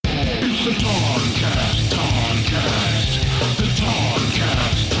It's the Tonncast, Tonncast. The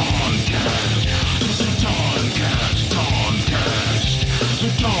Tonncast, Tonncast. It's the Tonncast, Tonncast.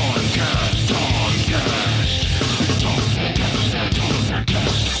 The Tonncast, Tonncast. The Tonncast,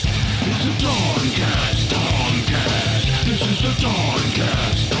 Tonncast. It's the Tonncast, Tonncast. This is the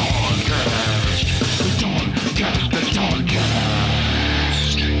Tonncast, Tonncast. The Tonncast, the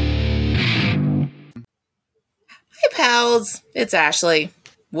Tonncast. Hey pals, it's Ashley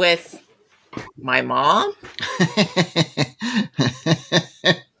with my mom.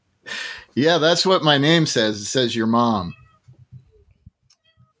 Yeah, that's what my name says. It says your mom.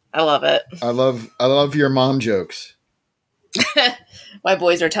 I love it. I love your mom jokes. My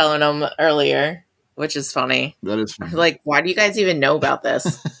boys were telling them earlier, which is funny. That is funny. Like, why do you guys even know about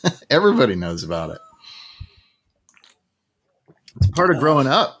this? Everybody knows about it. It's part of growing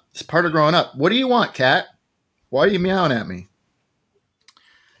up. It's part of growing up. What do you want, cat? Why are you meowing at me?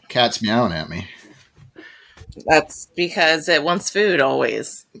 Cat's meowing at me. That's because it wants food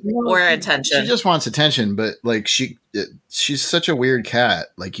always, or attention. She just wants attention, but like she's such a weird cat.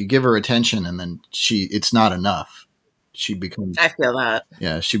 Like you give her attention, and then it's not enough. She becomes. I feel that.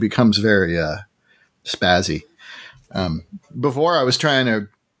 Yeah, she becomes very spazzy. Before I was trying to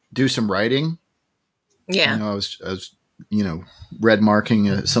do some writing. Yeah, I was red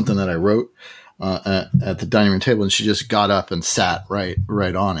marking something that I wrote at the dining room table, and she just got up and sat right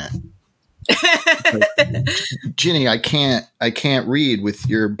on it. Like, Ginny, I can't read with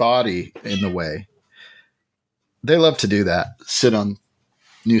your body in the way. They love to do that. Sit on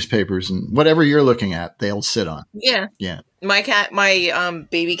newspapers and whatever you're looking at, they'll sit on. Yeah. Yeah. My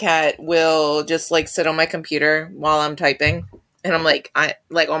baby cat will just like sit on my computer while I'm typing, and I'm like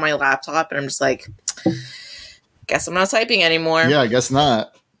on my laptop, and I'm just like, guess I'm not typing anymore. Yeah, I guess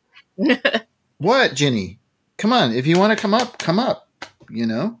not. What, Ginny? Come on, if you want to come up. You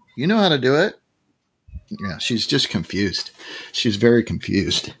know how to do it. Yeah, she's just confused. She's very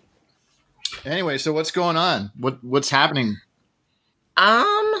confused. Anyway, so what's going on? What's happening?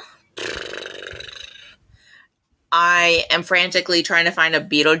 I am frantically trying to find a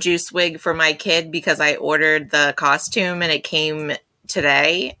Beetlejuice wig for my kid because I ordered the costume and it came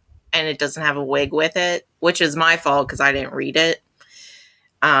today and it doesn't have a wig with it, which is my fault because I didn't read it.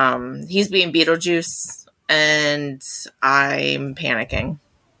 He's being Beetlejuice and I'm panicking.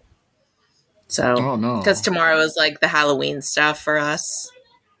 So, oh no, because tomorrow is like the Halloween stuff for us.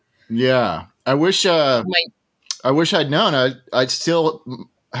 Yeah, I wish I'd known. I'd still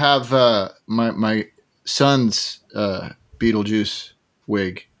have my son's Beetlejuice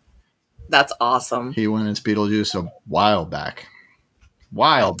wig. That's awesome. He went as Beetlejuice a while back.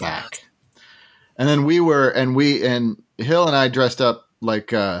 And then Hill and I dressed up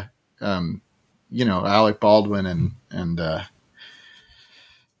like Alec Baldwin and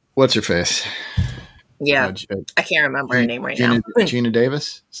what's her face? Yeah, I can't remember her name right now. Gina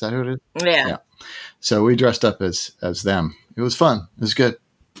Davis? Is that who it is? Yeah. So we dressed up as them. It was fun. It was good.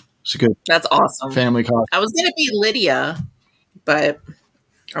 It's a good. That's awesome. Family costume. I was gonna be Lydia, but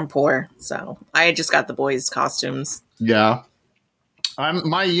I'm poor, so I just got the boys' costumes. Yeah,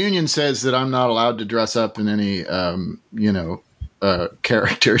 my union says that I'm not allowed to dress up in any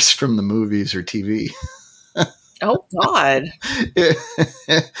characters from the movies or TV. Oh God!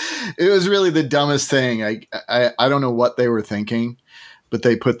 It was really the dumbest thing. I don't know what they were thinking, but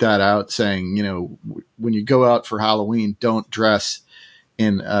they put that out saying, when you go out for Halloween, don't dress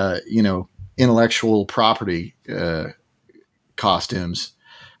in intellectual property costumes.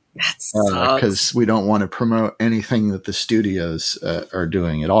 Because we don't want to promote anything that the studios are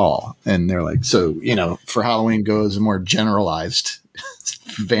doing at all. And they're like, so for Halloween, go as a more generalized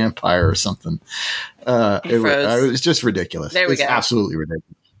vampire or something. It was just ridiculous. There we go. Absolutely ridiculous.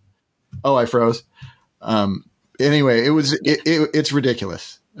 Oh, I froze. Anyway, it's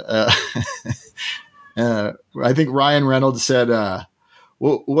ridiculous. I think Ryan Reynolds said,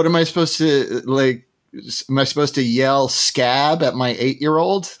 well, what am I supposed to like? Am I supposed to yell scab at my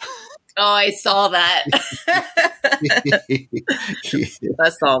 8-year-old? Oh, I saw that. I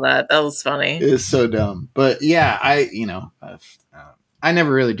saw that. That was funny. It's so dumb. But yeah, I never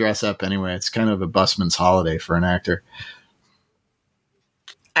really dress up anyway. It's kind of a busman's holiday for an actor.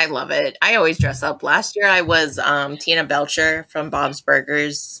 I love it. I always dress up. Last year I was Tina Belcher from Bob's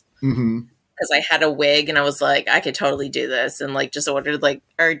Burgers. Mm-hmm. Because I had a wig and I was like, I could totally do this. And like just ordered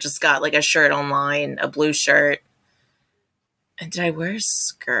just got like a shirt online, a blue shirt. And did I wear a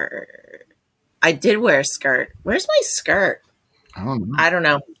skirt? I did wear a skirt. Where's my skirt? I don't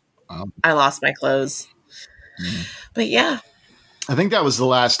know. I lost my clothes. Mm. But yeah. I think that was the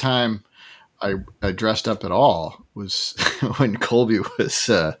last time I dressed up at all was when Colby was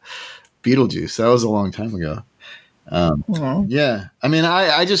Beetlejuice. That was a long time ago. Yeah. I mean,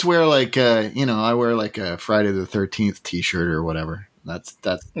 I just wear like, I wear like a Friday the 13th t-shirt or whatever. That's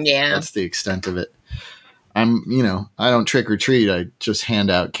the extent of it. I don't trick or treat. I just hand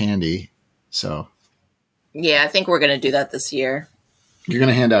out candy. So. Yeah, I think we're going to do that this year. You're going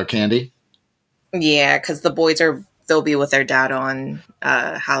to hand out candy? Yeah, because the boys they'll be with their dad on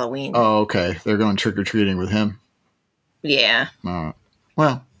Halloween. Oh, okay. They're going trick or treating with him. Yeah.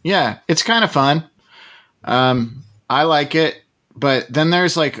 Well, yeah, it's kind of fun. I like it, but then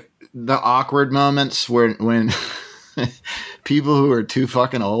there's like the awkward moments when people who are too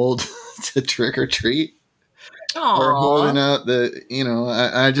fucking old to trick or treat are holding out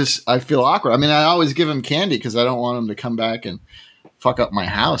I feel awkward. I mean, I always give them candy because I don't want them to come back and fuck up my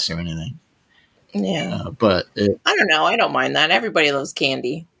house or anything. Yeah. But I don't know. I don't mind that. Everybody loves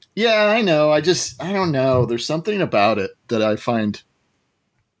candy. Yeah, I know. I don't know. There's something about it that I find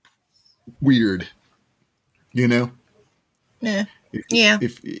weird. Yeah.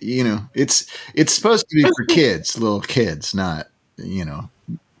 If it's supposed to be for kids, little kids, not,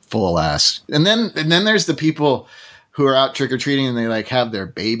 full ass. And then there's the people who are out trick or treating and they like have their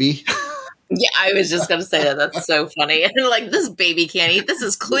baby. Yeah, I was just gonna say that. That's so funny. And like, this baby can't eat. This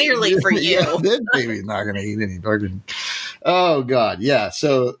is clearly for you. Yeah, this baby's not gonna eat any fucking. Oh God, yeah.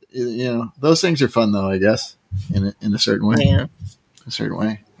 So those things are fun though, I guess, in a certain way. Yeah, a certain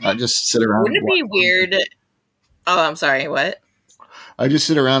way. I just sit around. Wouldn't it be weird? Oh, I'm sorry. What? I just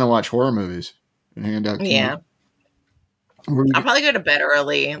sit around and watch horror movies and hand out candy. Yeah. I'll probably go to bed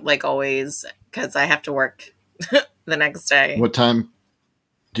early, like always, because I have to work the next day. What time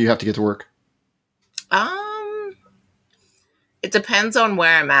do you have to get to work? It depends on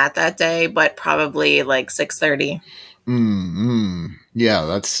where I'm at that day, but probably like 6:30. Yeah,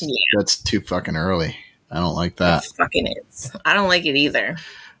 that's too fucking early. I don't like that. It fucking is. I don't like it either.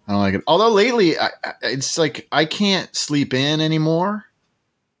 I don't like it. Although lately, it's like I can't sleep in anymore.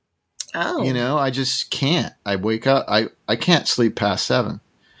 Oh. I just can't. I wake up. I can't sleep past 7. In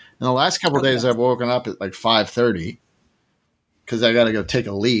the last couple of days, I've woken up at like 5:30 because I got to go take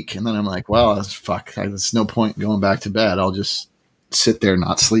a leak. And then I'm like, well, fuck. There's no point going back to bed. I'll just sit there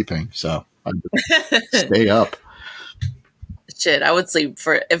not sleeping. So I stay up. Shit, I would sleep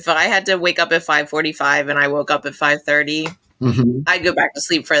if I had to wake up at 5:45 and I woke up at 5:30. I'd go back to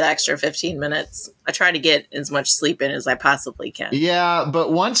sleep for the extra 15 minutes. I try to get as much sleep in as I possibly can. Yeah,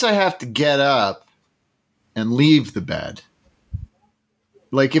 but once I have to get up and leave the bed,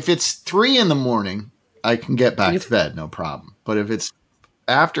 like if it's 3 a.m, I can get back to bed, no problem. But if it's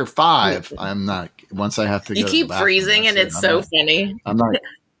after 5, I'm not. Once I have to, you go keep to the bathroom, freezing, and it's so funny. I'm not.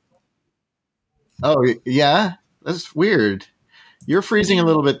 Oh yeah, that's weird. You're freezing a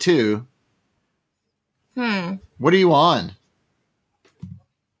little bit too. What are you on?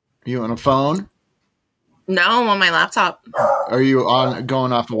 Are you on a phone? No, I'm on my laptop. Are you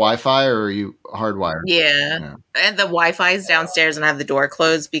going off of Wi-Fi or are you hardwired? Yeah. And the Wi-Fi is downstairs and I have the door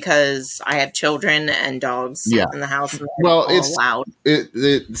closed because I have children and dogs in the house. And well, it's loud.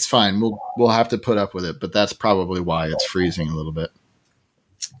 It's fine. We'll have to put up with it, but that's probably why it's freezing a little bit.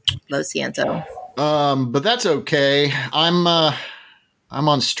 Lo siento. But that's okay. I'm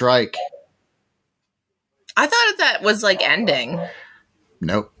on strike. I thought that was like ending.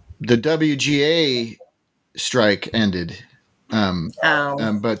 Nope. The WGA strike ended.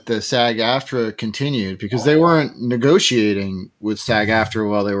 But the SAG-AFTRA continued because they weren't negotiating with SAG-AFTRA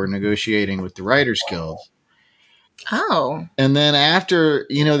while they were negotiating with the Writers Guild. Oh. And then after,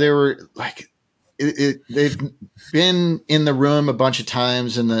 they were like, they've been in the room a bunch of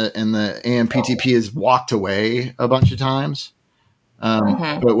times and the AMPTP has walked away a bunch of times.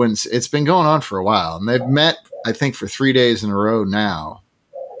 But when it's been going on for a while and they've met, I think for 3 days in a row now.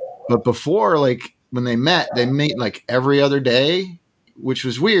 But before, like when they meet like every other day, which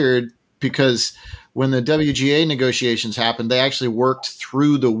was weird because when the WGA negotiations happened, they actually worked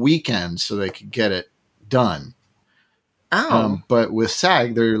through the weekend so they could get it done. Oh. But with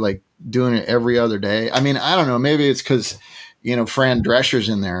SAG, they're like doing it every other day. I mean, I don't know. Maybe it's because, Fran Drescher's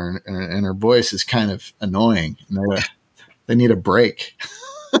in there and her voice is kind of annoying. And they need a break.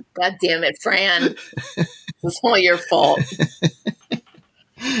 God damn it, Fran. It's all your fault.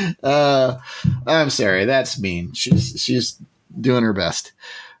 I'm sorry. That's mean. She's doing her best.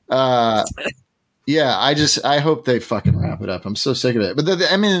 Yeah, I hope they fucking wrap it up. I'm so sick of it. But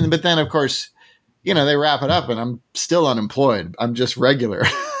then of course, they wrap it up and I'm still unemployed. I'm just regular.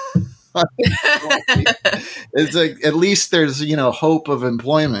 It's like, at least there's, hope of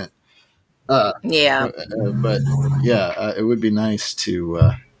employment. Yeah. But yeah, it would be nice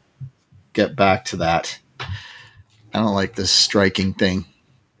to get back to that. I don't like this striking thing.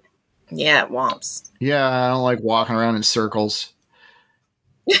 Yeah, womps. Yeah, I don't like walking around in circles.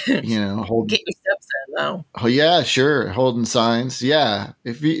 Holding. Get your steps in, though. Oh yeah, sure, holding signs. Yeah,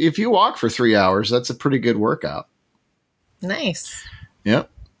 if you walk for 3 hours, that's a pretty good workout. Nice. Yep.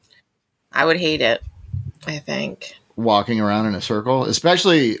 I would hate it, I think. Walking around in a circle,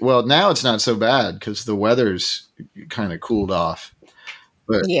 especially, well, now it's not so bad because the weather's kind of cooled off.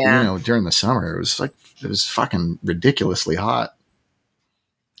 But, during the summer, it was fucking ridiculously hot.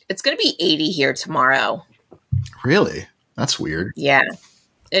 It's going to be 80 here tomorrow. Really? That's weird. Yeah.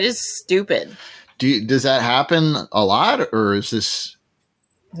 It is stupid. Does that happen a lot, or is this...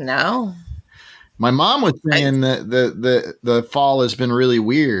 No. My mom was saying that the fall has been really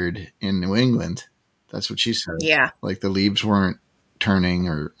weird in New England. That's what she said. Yeah. Like the leaves weren't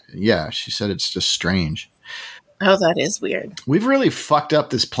turning she said it's just strange. Oh, that is weird. We've really fucked up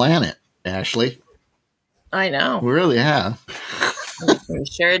this planet, Ashley. I know. We really have. We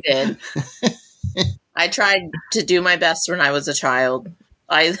sure did. I tried to do my best when I was a child.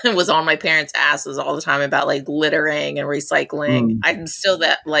 I was on my parents' asses all the time about like littering and recycling. I'm still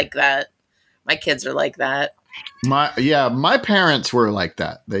like that. My kids are like that. My parents were like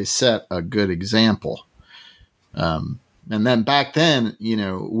that. They set a good example. And then back then,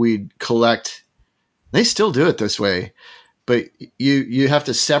 we'd collect. They still do it this way, but you have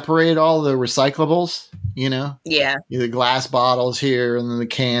to separate all the recyclables. Yeah. The glass bottles here, and then the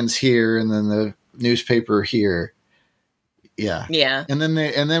cans here, and then the newspaper here. Yeah. Yeah. And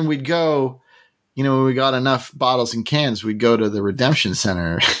then we'd go. When we got enough bottles and cans, we'd go to the redemption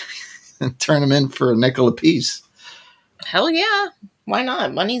center and turn them in for a nickel a piece. Hell yeah. Why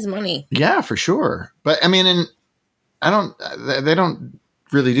not? Money's money. Yeah, for sure. But I mean, they don't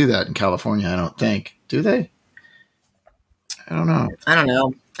really do that in California, I don't think. Do they? I don't know. I don't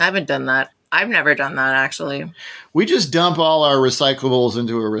know. I haven't done that. I've never done that, actually. We just dump all our recyclables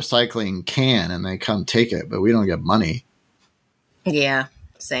into a recycling can and they come take it, but we don't get money. Yeah,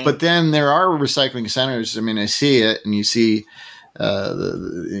 same. But then there are recycling centers. I mean, I see it, and you see,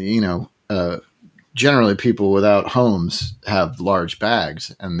 generally people without homes have large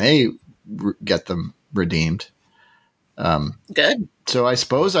bags, and they get them redeemed. Good. So I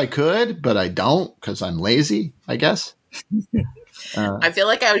suppose I could, but I don't because I'm lazy, I guess. I feel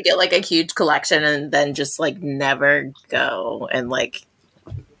like I would get like a huge collection and then just like never go and like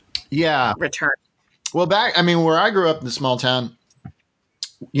return. Well, where I grew up in the small town,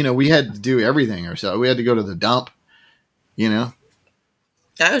 we had to do everything ourselves. We had to go to the dump,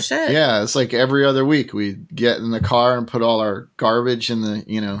 Oh shit. Yeah, it's like every other week we'd get in the car and put all our garbage in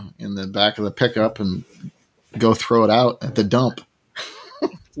the back of the pickup and go throw it out at the dump.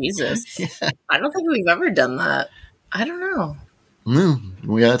 Jesus. Yeah. I don't think we've ever done that. I don't know.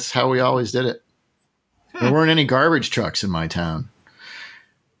 That's how we always did it. There weren't any garbage trucks in my town.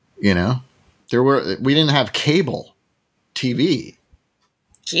 We didn't have cable TV.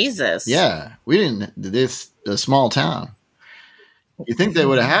 Jesus. Yeah, we didn't. It's a small town. You think they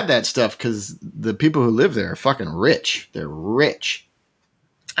would have had that stuff because the people who live there are fucking rich. They're rich.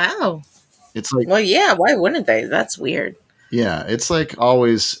 Oh. It's like, well, yeah. Why wouldn't they? That's weird. Yeah, it's like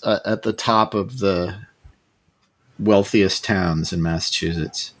always at the top of the wealthiest towns in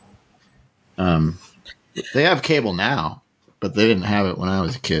Massachusetts. They have cable now, but they didn't have it when I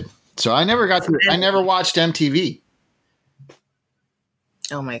was a kid. So I never watched MTV.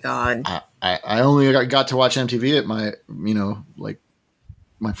 Oh my God. I only got to watch MTV at my,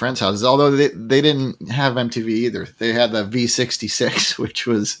 my friends' houses. Although they didn't have MTV either. They had the V66, which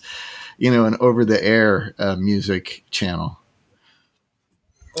was, an over-the-air music channel.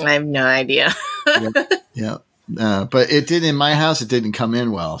 I have no idea. Yeah. But it did in my house. It didn't come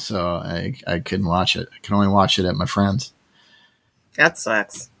in well, so I couldn't watch it. I could only watch it at my friends. That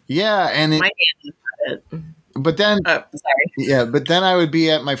sucks. Yeah, and my aunt had it. But then, sorry. Yeah, but then I would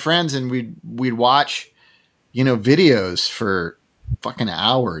be at my friends and we'd watch, videos for fucking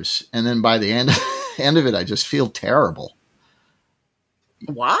hours, and then by the end of it, I just feel terrible.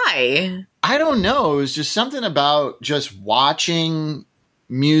 Why? I don't know. It was just something about just watching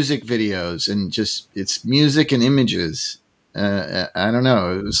music videos and just it's music and images. I don't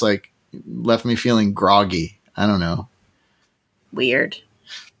know. It was like left me feeling groggy. I don't know. Weird.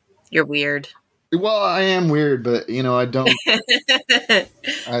 You're weird. Well, I am weird, but I don't.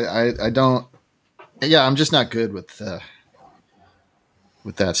 I don't. Yeah, I'm just not good with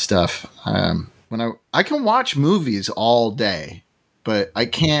that stuff. When I can watch movies all day, but I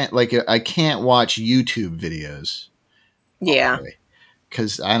can't watch YouTube videos. Yeah.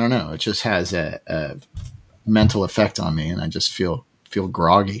 Because I don't know, it just has a mental effect on me, and I just feel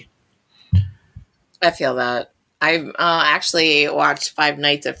groggy. I feel that. I actually watched Five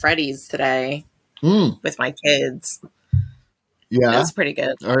Nights at Freddy's today with my kids. Yeah. It was pretty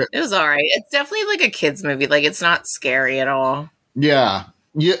good. It was all right. It's definitely like a kid's movie. Like, it's not scary at all. Yeah.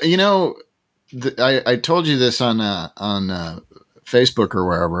 You know, I told you this on Facebook or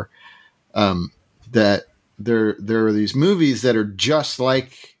wherever, that there are these movies that are just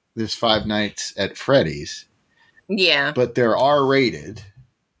like this Five Nights at Freddy's. Yeah. But they're R-rated.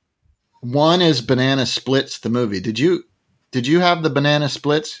 One is Banana Splits, the movie. Did you have the Banana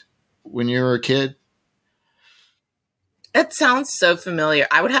Splits when you were a kid? It sounds so familiar.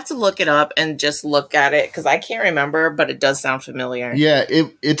 I would have to look it up and just look at it because I can't remember, but it does sound familiar. Yeah,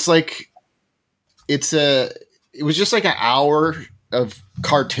 it was just like an hour of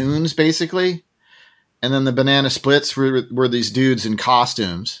cartoons basically, and then the Banana Splits were these dudes in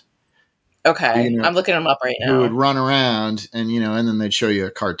costumes. Okay, you know, I'm looking them up right now. Who would run around and then they'd show you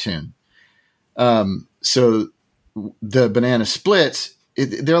a cartoon. So the Banana Splits,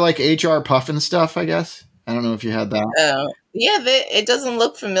 they're like HR Puffin stuff, I guess. I don't know if you had that. Oh, yeah, it doesn't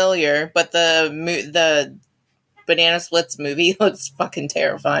look familiar, but the Banana Splits movie looks fucking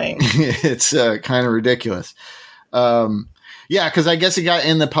terrifying. It's kind of ridiculous. Yeah, because I guess it got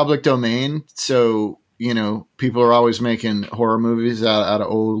in the public domain, so people are always making horror movies out of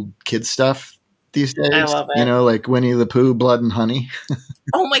old kid stuff these days. I love it. Like Winnie the Pooh, Blood and Honey.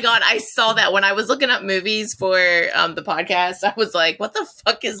 Oh my God, I saw that when I was looking up movies for the podcast. I was like, what the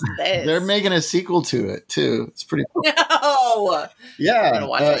fuck is this? They're making a sequel to it, too. It's pretty cool. No! Yeah,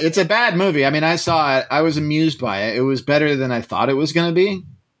 it's a bad movie. I mean, I saw it. I was amused by it. It was better than I thought it was going to be.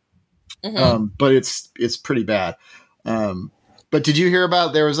 Mm-hmm. But it's pretty bad. But did you hear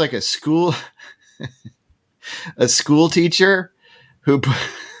about there was like a school teacher who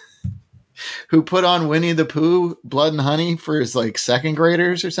put on Winnie the Pooh, Blood and Honey for his like second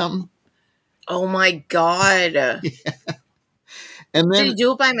graders or something? Oh my God. Yeah. And then, did he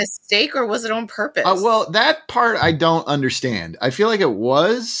do it by mistake or was it on purpose? Well, that part I don't understand. I feel like it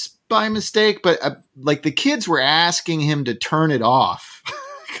was by mistake, but like the kids were asking him to turn it off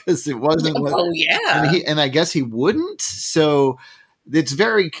because it wasn't. Yeah. And I guess he wouldn't. So it's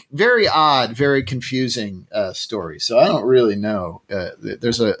very, very odd, very confusing story. So I don't really know.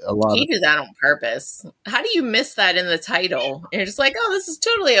 There's a lot. He did that on purpose. How do you miss that in the title? And you're just like, oh, this is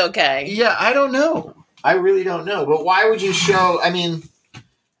totally okay. Yeah, I don't know. I really don't know. But why would you show? I mean,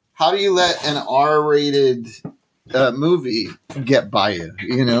 how do you let an R-rated movie get by you?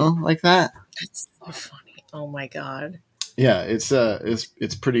 Like that. That's so funny. Oh my God. Yeah,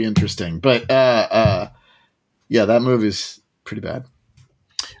 it's pretty interesting. But yeah, that movie's pretty bad.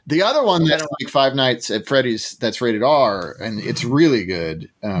 The other one that's like Five Nights at Freddy's that's rated R and it's really good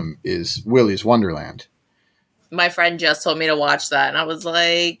is Willy's Wonderland. My friend just told me to watch that, and I was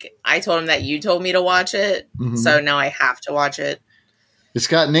like, I told him that you told me to watch it, so now I have to watch it. It's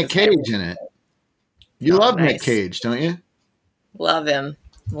got Nick Cage in it. You love nice. Nick Cage, don't you? Love him.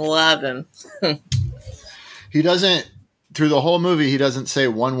 Love him. He doesn't, through the whole movie, he doesn't say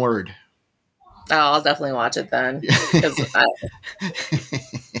one word. Oh, I'll definitely watch it then.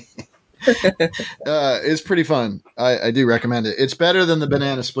 It's pretty fun. I do recommend it. It's better than the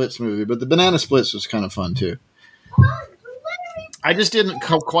Banana Splits movie, but the Banana Splits was kind of fun too. I just didn't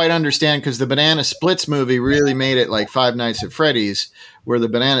quite understand because the Banana Splits movie really made it like Five Nights at Freddy's, where the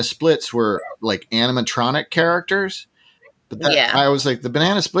Banana Splits were like animatronic characters. But I was like, the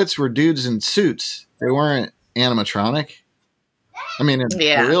Banana Splits were dudes in suits. They weren't animatronic. I mean,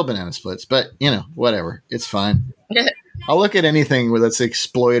 the real Banana Splits, but whatever. It's fine. I'll look at anything that's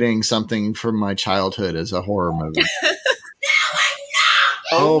exploiting something from my childhood as a horror movie.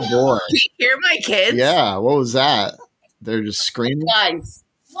 Oh boy! Can you hear my kids? Yeah, what was that? They're just screaming. Guys,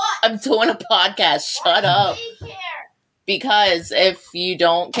 what? I'm doing a podcast. Shut up. Because if you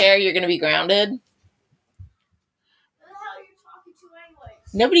don't care, you're going to be grounded. Who the hell are you talking to anyway?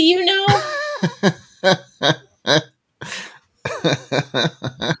 Nobody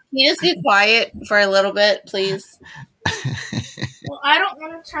Can you just be quiet for a little bit, please? Well, I don't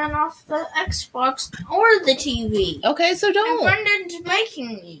want to turn off the Xbox or the TV. Okay, so don't. And Brendan's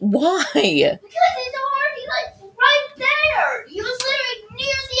making me. Why? Because he's already right there. He was literally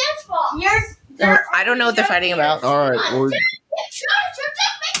near the Xbox. I don't know what they're fighting about. All right.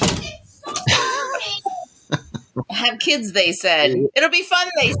 Have kids, they said. It'll be fun,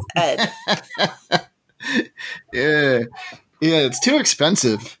 they said. Yeah, it's too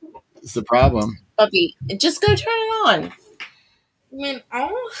expensive. It's the problem. Puppy, just go turn it on. You mean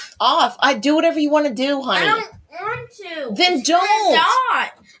off? Off. I do whatever you want to do, honey. I don't want to. Then it's don't.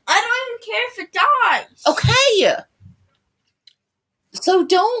 Die. I don't even care if it dies. Okay. So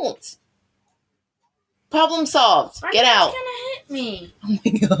don't. Problem solved. Get out. He's gonna hit me. Oh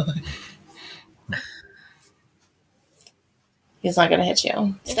my god. He's not gonna hit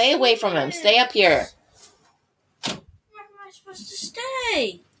you. Stay away from him. Stay up here. Where am I supposed to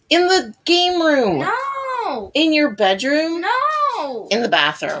stay? In the game room. No. In your bedroom. No. In the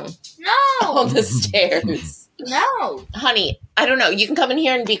bathroom. No. On the stairs. No. Honey, I don't know. You can come in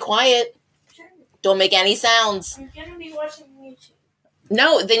here and be quiet. Don't make any sounds. I'm gonna be watching YouTube.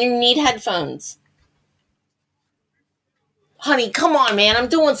 No, then you need headphones. Honey, come on, man. I'm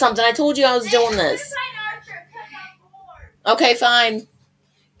doing something. I told you I was doing this. Okay, fine.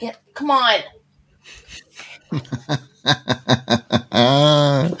 Come on.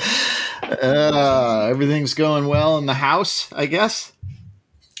 Everything's going well in the house, I guess.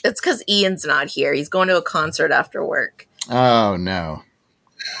 It's because Ian's not here. He's going to a concert after work. Oh no!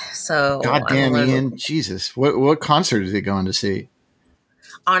 So goddamn Ian, Jesus! What concert is he going to see?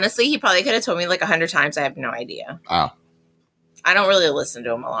 Honestly, he probably could have told me like 100 times. I have no idea. Oh. I don't really listen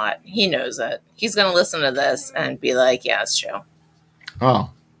to him a lot. He knows it. He's going to listen to this and be like, yeah, it's true.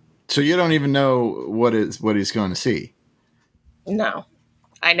 Oh. So you don't even know what he's going to see? No.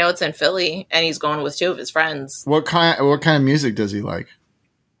 I know it's in Philly, and he's going with 2 of his friends. What kind of music does he like?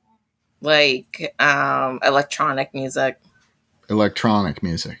 Like electronic music. Electronic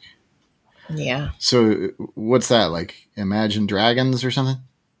music. Yeah. So what's that, like Imagine Dragons or something?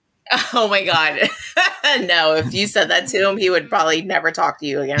 Oh my god. No, if you said that to him, he would probably never talk to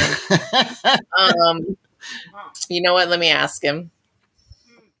you again. You know what? Let me ask him.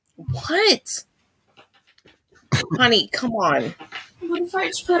 What? Honey, come on. What if I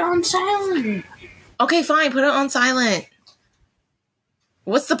just put on silent? Okay, fine. Put it on silent.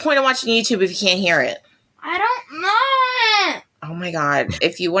 What's the point of watching YouTube if you can't hear it? I don't know. Oh my god.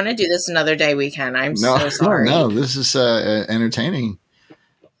 If you want to do this another day, we can. I'm so sorry. No, this is entertaining.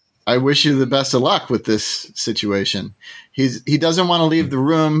 I wish you the best of luck with this situation. He doesn't want to leave the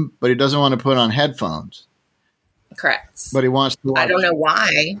room, but he doesn't want to put on headphones. Correct. But he wants to watch, I don't know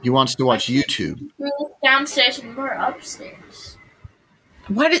why. He wants to watch YouTube. We're downstairs and we're upstairs.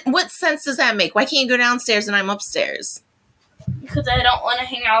 What sense does that make? Why can't you go downstairs and I'm upstairs? Because I don't want to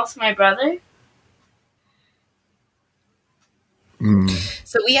hang out with my brother.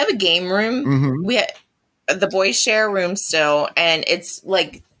 So we have a game room. Mm-hmm. We the boys share a room still, and it's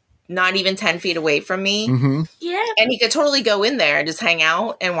like not even 10 feet away from me. Mm-hmm. Yeah. And he could totally go in there and just hang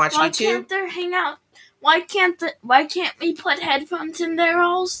out and watch Why YouTube. can't they hang out? Why can't we put headphones in there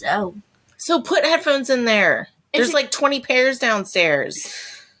also? So put headphones in there. There's Is it- like 20 pairs downstairs.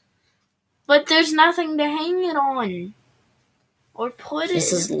 But there's nothing to hang it on. Or put it.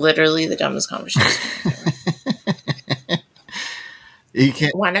 This is literally the dumbest conversation. He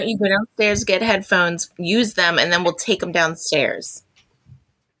can't. Why don't you go downstairs, get headphones, use them, and then we'll take them downstairs.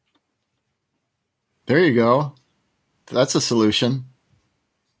 There you go. That's a solution.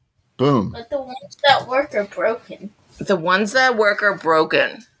 Boom. But the ones that work are broken. The ones that work are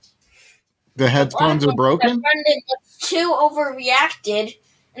broken. The headphones are broken? Brendan was too overreacted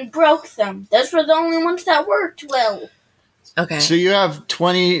and broke them. Those were the only ones that worked well. Okay. So you have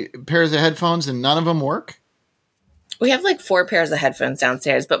 20 pairs of headphones and none of them work? We have like 4 pairs of headphones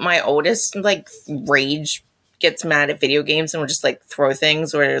downstairs, but my oldest like rage gets mad at video games and will just like throw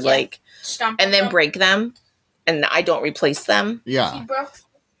things or like Stomp and then them. break them, and I don't replace them He Yeah. broke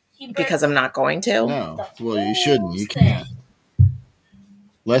because I'm not going to. No. Well, you shouldn't. You can't.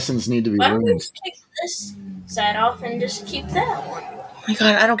 Lessons need to be Why don't we learned. just take this side off and just keep that one? Oh my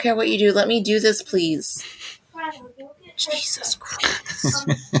god, I don't care what you do. Let me do this, please. Jesus Christ.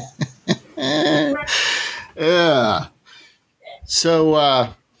 Yeah.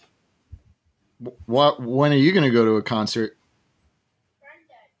 So, when are you going to go to a concert?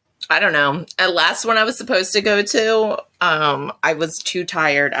 I don't know. At last one I was supposed to go to, I was too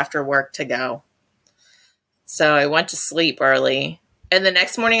tired after work to go. So I went to sleep early. And the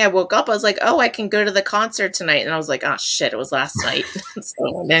next morning I woke up, I was like, oh, I can go to the concert tonight. And I was like, oh shit, it was last night.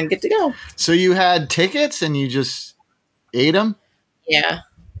 So I didn't get to go. So you had tickets and you just ate them? Yeah.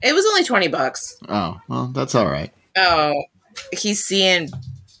 It was only $20. Oh, well, that's all right. Oh, he's seeing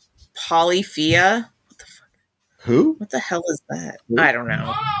Polyphia. Who? What the hell is that? I don't know.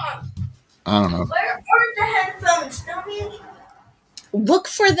 Mom, I don't know. where are the headphones? Mommy? Look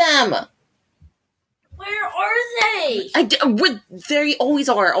for them. Where are they? They always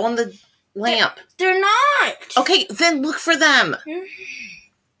are on the lamp. They're not. Okay, then look for them.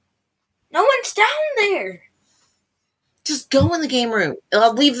 No one's down there. Just go in the game room.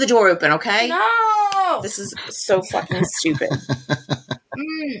 I'll leave the door open, okay? No. This is so fucking stupid.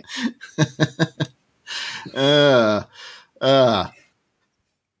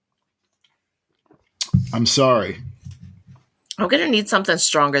 I'm sorry. I'm going to need something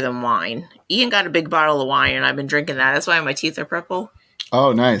stronger than wine. Ian got a big bottle of wine, and I've been drinking that. That's why my teeth are purple.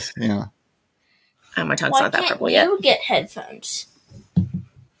 Oh, nice. Yeah. And my tongue's Why not that can't purple yet. you get headphones? Oh,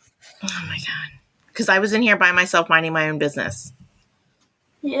 my God. Because I was in here by myself minding my own business.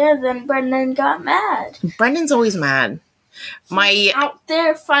 Yeah, then Brendan got mad. Brendan's always mad. Out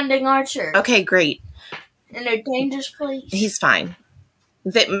there funding Archer Okay, great. in a dangerous place. He's fine.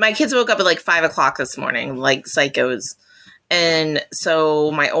 My kids woke up at like 5 o'clock this morning, like psychos. And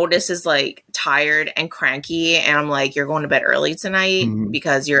so my oldest is like tired and cranky. And I'm like, you're going to bed early tonight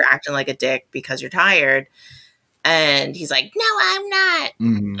because you're acting like a dick because you're tired. And he's like, no, I'm not.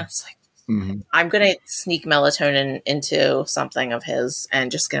 I was like, I'm going to sneak melatonin into something of his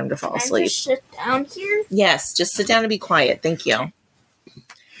and just get him to fall asleep. Just sit down here? Yes, just sit down and be quiet. Thank you.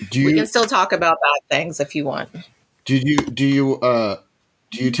 We can still talk about bad things if you want. Do you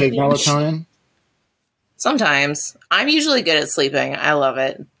take melatonin? Sometimes. I'm usually good at sleeping. I love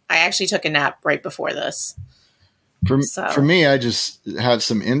it. I actually took a nap right before this. For me, I just have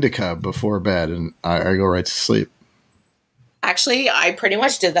some indica before bed and I go right to sleep. Actually, I pretty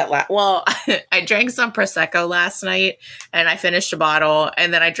much did that. I drank some Prosecco last night and I finished a bottle,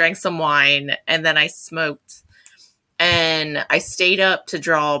 and then I drank some wine, and then I smoked. And I stayed up to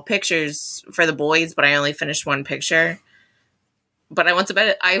draw pictures for the boys, but I only finished one picture. But I went to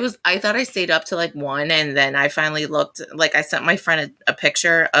bed. I thought I stayed up to like 1, and then I finally looked. Like, I sent my friend a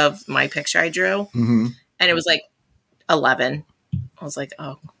picture of my picture I drew, and it was like 11. I was like,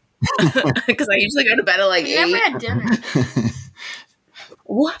 oh. Because I usually go to bed at like 8. We never had dinner.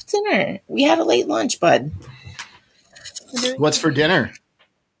 We'll have dinner. We had a late lunch, bud. What's for dinner?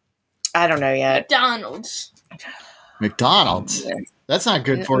 I don't know yet. McDonald's? Yeah. That's not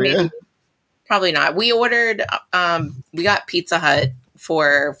good for you. Probably not. We ordered, we got Pizza Hut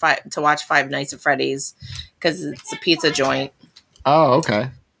to watch Five Nights at Freddy's because it's a pizza joint. Oh, okay.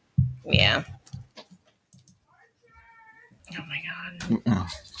 Yeah. Oh my God.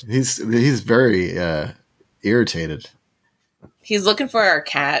 He's very irritated. He's looking for our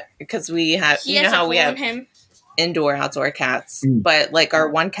cat because we have, you know how we have indoor, outdoor cats, but like our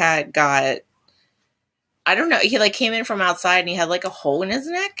one cat got, I don't know, he like came in from outside and he had like a hole in his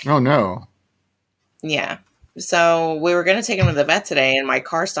neck. Oh no. Yeah. So we were going to take him to the vet today and my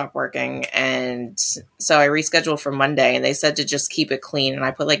car stopped working. And so I rescheduled for Monday and they said to just keep it clean. And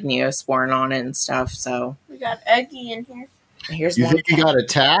I put like Neosporin on it and stuff. So we got Eggy in here. Here's you one think he got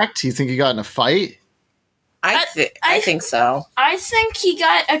attacked? You think he got in a fight? I think so. I think he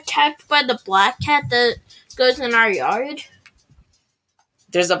got attacked by the black cat that goes in our yard.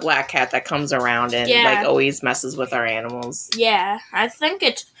 There's a black cat that comes around and like always messes with our animals. Yeah, I think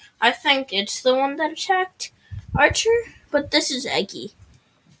it's the one that attacked Archer, but this is Eggy.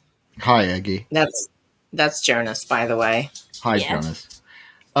 Hi, Eggy. That's Jonas, by the way. Hi, Jonas.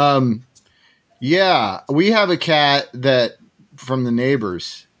 Yeah, we have a cat that from the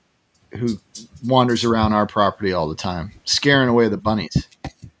neighbors who wanders around our property all the time, scaring away the bunnies.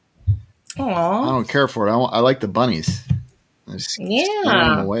 Aww. I don't care for it. I like the bunnies. I just scare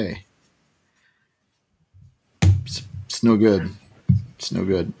them away. It's no good. It's no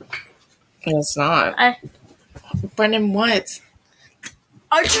good. It's not. Brendan, what?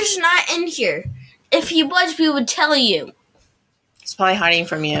 Archer's not in here. If he was, we would tell you. He's probably hiding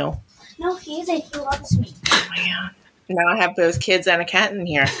from you. No, he isn't. He loves me. Oh my God. Now I have both kids and a cat in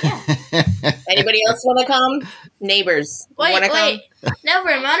here. Anybody else want to come? Neighbors. Wait. No,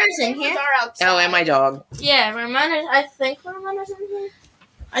 Ramona's in here. Oh, and my dog. Yeah, Ramona. I think Ramona's in here.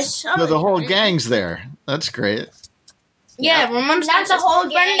 I saw the whole gang's there. That's great. Yeah, Ramona's That's the whole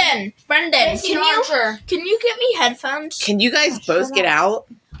gang. Brendan, can you get me headphones? Can you guys both get out?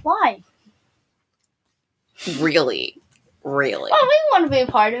 Why? Really? Well, we want to be a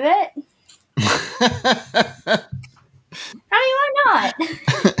part of it. I mean, why not?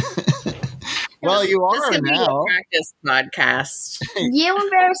 Well, you This are could be now. a practice podcast. You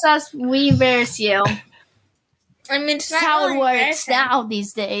embarrass us, we embarrass you. I mean, it's That's not how really it works embarrassing. now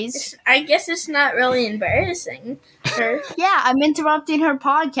these days. I guess it's not really embarrassing. Yeah, I'm interrupting her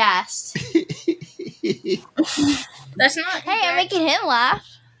podcast. That's not. Hey, I'm making him laugh.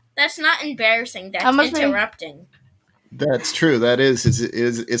 That's not embarrassing. That's I must be- interrupting. That's true. That is.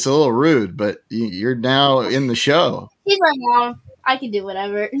 It's a little rude, but you're now in the show. He's like, Mom, I can do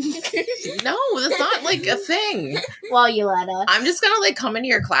whatever. No, that's not like a thing. Well, you let us. I'm just gonna like come into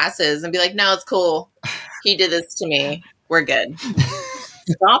your classes and be like, no, it's cool. He did this to me. We're good.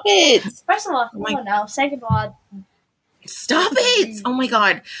 Stop it. First of all, no. Second of all, Stop it. Oh my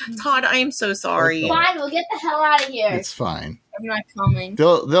God. Todd, I am so sorry. fine, we'll get the hell out of here. It's fine. I'm not coming.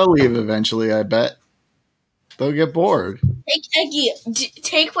 They'll leave eventually, I bet. They'll get bored. Take Eggie,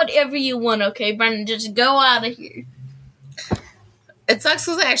 take whatever you want, okay, Brendan? Just go out of here. It sucks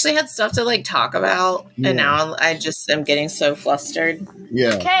because I actually had stuff to like talk about, Yeah. and now I just am getting so flustered.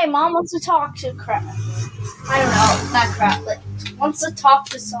 Yeah. Okay, Mom wants to talk to crap. I don't know, not crap, but wants to talk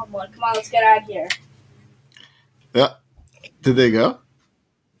to someone. Come on, let's get out of here. Yeah. Did they go?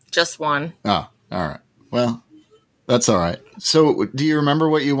 Just one. Oh, all right. Well, that's all right. So, do you remember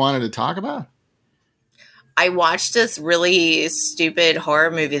what you wanted to talk about? I watched this really stupid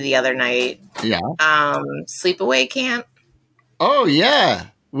horror movie the other night. Yeah. Sleepaway Camp. Oh yeah,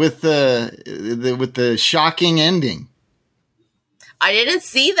 with the shocking ending. I didn't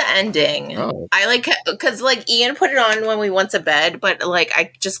see the ending. Oh. I like because like Ian put it on when we went to bed, but like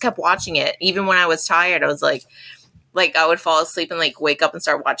I just kept watching it. Even when I was tired, I was like I would fall asleep and like wake up and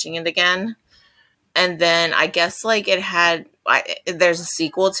start watching it again. And then I guess like it had there's a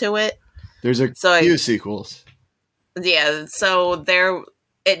sequel to it. There's a few sequels. Yeah, so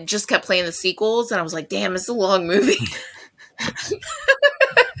it just kept playing the sequels, and I was like, "Damn, it's a long movie."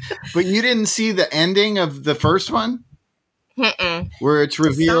 But you didn't see the ending of the first one? Mm-mm. Where it's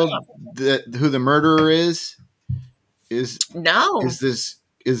revealed that who the murderer is No.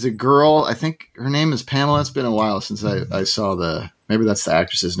 is a girl. I think her name is Pamela. It's been a while since I saw maybe that's the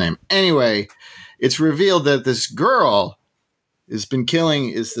actress's name. Anyway, it's revealed that this girl is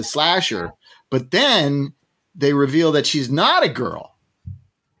the slasher, but then they reveal that she's not a girl.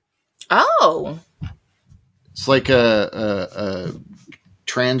 Oh. It's like a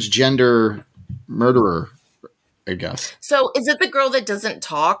transgender murderer, I guess. So is it the girl that doesn't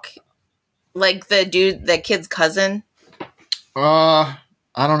talk? Like the kid's cousin? I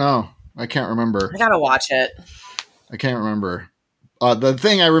don't know. I can't remember. I gotta watch it. I can't remember. The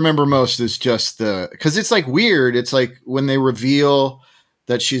thing I remember most is just because it's like weird. It's like when they reveal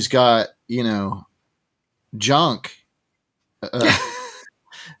that she's got, junk.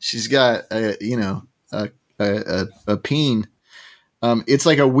 She's got, a peen. It's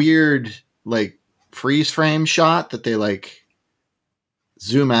like a weird, like freeze frame shot that they like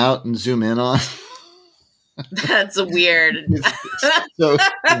zoom out and zoom in on. That's weird. It's so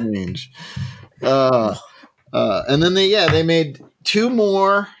strange. And then they made two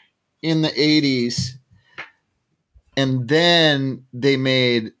more in the 80s, and then they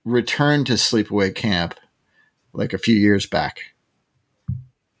made Return to Sleepaway Camp like a few years back.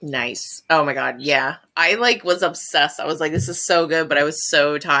 Nice. Oh my god, yeah. I like was obsessed. I was like, this is so good, but I was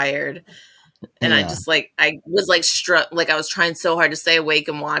so tired. And I just like I was like struck like I was trying so hard to stay awake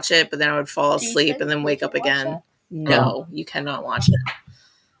and watch it, but then I would fall asleep and then wake up again. No, you cannot watch it.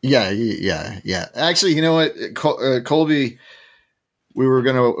 Yeah. Actually, you know what, Colby,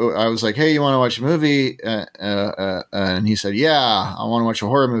 I was like, hey, you want to watch a movie? And he said, yeah, I want to watch a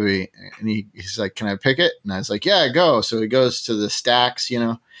horror movie. And he's like, can I pick it? And I was like, yeah, go. So he goes to the stacks,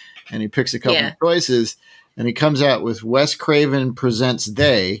 and he picks a couple of choices, and he comes out with Wes Craven Presents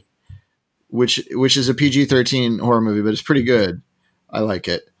They, which is a PG-13 horror movie, but it's pretty good. I like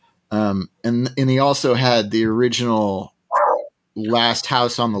it. And he also had the original Last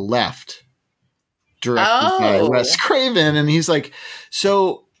House on the Left, directed by Wes Craven, and he's like,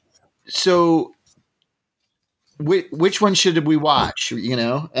 so which one should we watch?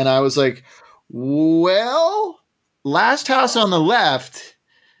 And I was like, well, Last House on the Left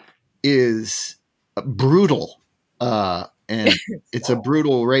is brutal, and it's a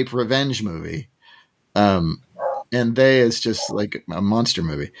brutal rape revenge movie, and They is just like a monster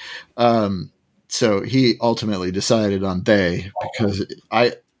movie. So he ultimately decided on They because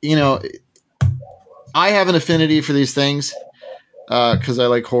I have an affinity for these things because I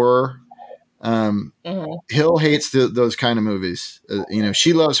like horror. Hill hates those kind of movies.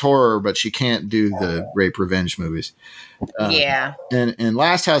 She loves horror, but she can't do the rape revenge movies. And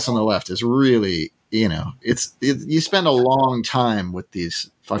Last House on the Left is really, you spend a long time with these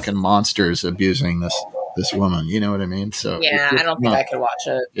fucking monsters abusing this woman. You know what I mean? So I don't think I could watch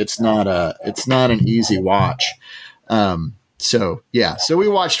it. It's not an easy watch. So we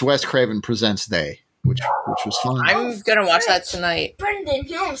watched Wes Craven Presents They, which was fun. I'm gonna watch that tonight. Brendan,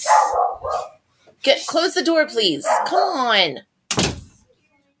 yes. Close the door, please. Come on.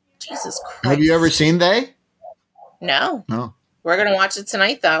 Jesus Christ. Have you ever seen They? No. No. We're gonna watch it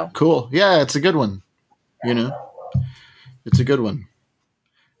tonight, though. Cool. Yeah, it's a good one. It's a good one.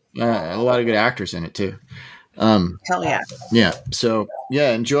 A lot of good actors in it too. Hell yeah. Yeah. So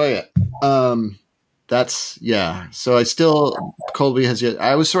enjoy it. So Colby has yet.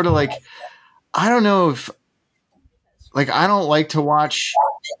 I was sort of like, I don't know if, like, I don't like to watch,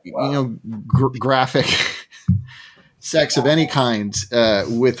 graphic sex of any kind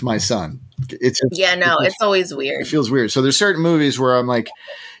with my son. It's always It weird. feels weird. So there's certain movies where I'm like,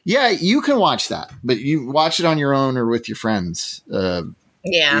 yeah, you can watch that, but you watch it on your own or with your friends. But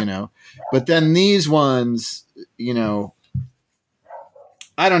then these ones,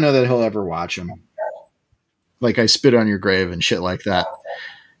 I don't know that he'll ever watch them. Like I Spit on Your Grave and shit like that,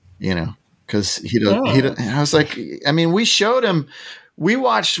 because he doesn't. I was like, I mean, we've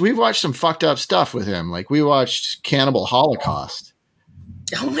watched some fucked up stuff with him. Like we watched Cannibal Holocaust.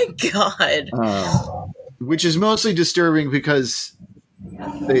 Oh my God. Which is mostly disturbing because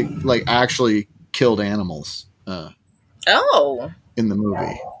they like actually killed animals. In the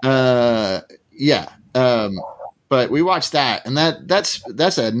movie. But we watched that, and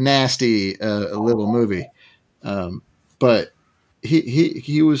that's a nasty little movie. But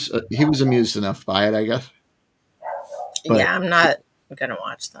he was amused enough by it, I guess. But, yeah, I'm not gonna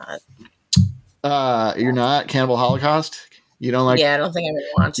watch that. You're not Cannibal Holocaust? You don't like? Yeah, I don't think I'm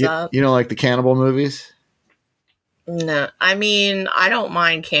gonna watch that. You don't like the cannibal movies? No, I mean, I don't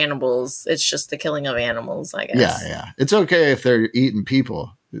mind cannibals. It's just the killing of animals, I guess. Yeah. It's okay if they're eating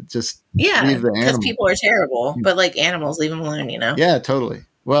people. Just leave the because people are terrible. But like animals, leave them alone. Yeah, totally.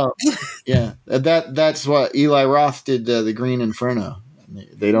 Well, yeah, that's what Eli Roth did. The Green Inferno.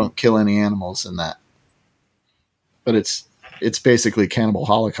 They don't kill any animals in that, but it's basically Cannibal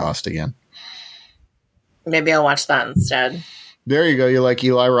Holocaust again. Maybe I'll watch that instead. There you go. You like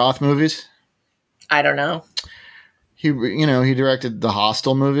Eli Roth movies? I don't know. He directed the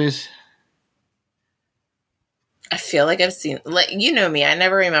Hostel movies. I feel like I've seen, like, me. I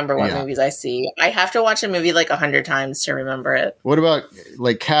never remember what movies I see. I have to watch a movie like 100 times to remember it. What about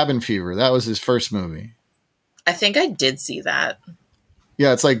like Cabin Fever? That was his first movie. I think I did see that.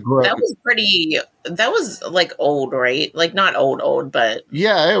 Yeah, it's like that was like old, right? Like not old, but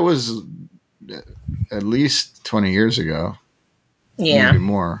yeah, it was at least 20 years ago. Yeah, maybe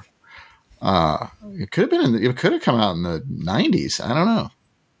more. It could have come out in the 90s. I don't know.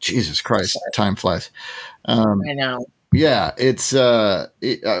 Jesus Christ, time flies. I know. Yeah, it's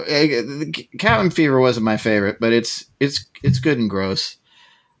Cabin Fever wasn't my favorite, but it's good and gross.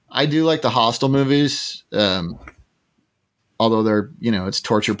 I do like the Hostel movies, although they're it's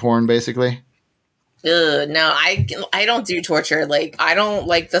torture porn basically. No, I don't do torture. Like I don't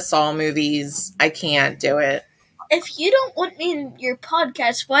like the Saw movies. I can't do it. If you don't want me in your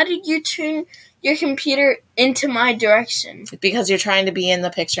podcast, why did you turn your computer into my direction? Because you're trying to be in the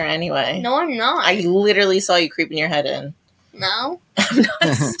picture anyway. No, I'm not. I literally saw you creeping your head in. No. I'm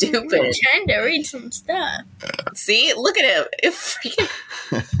not stupid. I'm trying to read some stuff. See? Look at him. You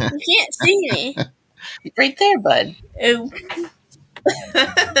can't see me. Right there, bud. Ew.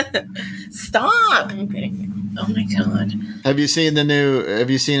 Stop. Okay. Oh my God. Have you seen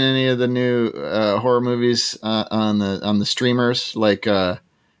any of the new horror movies on the streamers like Pet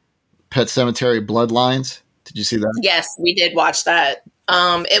Sematary Bloodlines? Did you see that? Yes, we did watch that.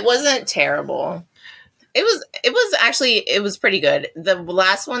 It wasn't terrible. It was pretty good. The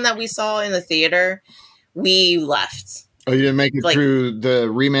last one that we saw in the theater, we left. Oh, you didn't make it through the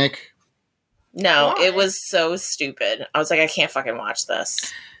remake? No, Why? It was so stupid. I was like, I can't fucking watch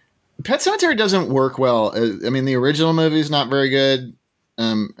this. Pet Sematary doesn't work well. I mean, the original movie is not very good,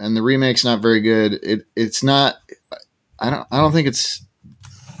 and the remake's not very good. It's not. I don't think it's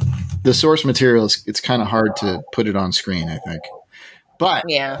the source material. It's kind of hard to put it on screen, I think. But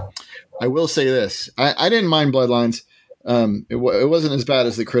yeah, I will say this: I didn't mind Bloodlines. It wasn't as bad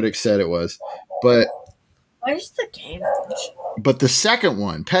as the critics said it was, but. Where's the game? But the second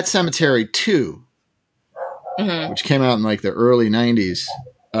one, Pet Sematary 2, which came out in like the early 90s,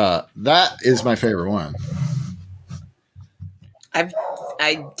 that is my favorite one. I've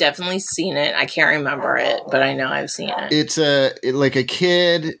definitely seen it. I can't remember it, but I know I've seen it. It's like a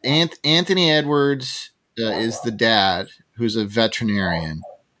kid. Anthony Edwards is the dad, who's a veterinarian,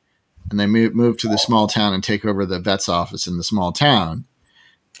 and they move to the small town and take over the vet's office in the small town.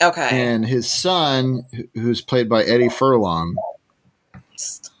 Okay. And his son, who's played by Eddie Furlong,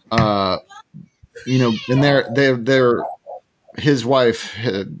 and they're his wife,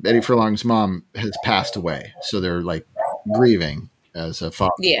 Eddie Furlong's mom, has passed away, so they're like grieving as a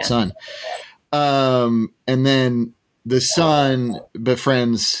father and son. And then the son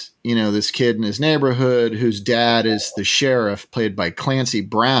befriends, this kid in his neighborhood whose dad is the sheriff, played by Clancy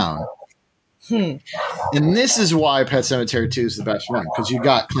Brown. And this is why Pet Sematary 2 is the best one, because you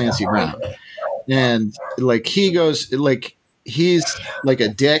got Clancy Brown, and like he's like a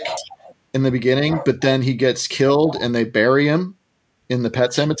dick in the beginning, but then he gets killed and they bury him in the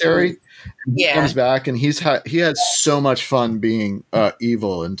pet cemetery. He comes back and he has so much fun being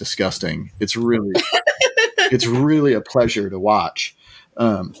evil and disgusting. It's really a pleasure to watch.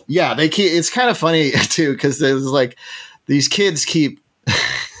 Yeah, they keep. It's kind of funny too because there's like these kids keep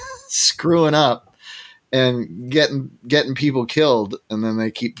screwing up and getting people killed, and then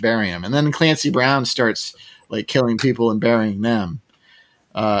they keep burying them. And then Clancy Brown starts like killing people and burying them.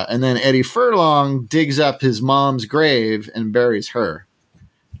 And then Eddie Furlong digs up his mom's grave and buries her.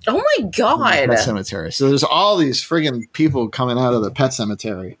 Oh my God. In the pet cemetery. So there's all these friggin' people coming out of the pet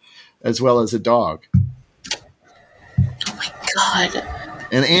cemetery, as well as a dog. Oh my God.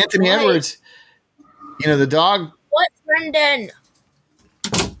 And Anthony Edwards, the dog. What, Brendan?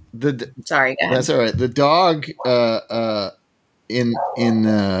 Sorry, guys. That's all right. The dog in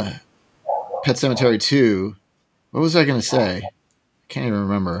Pet Cemetery 2. What was I going to say? Can't even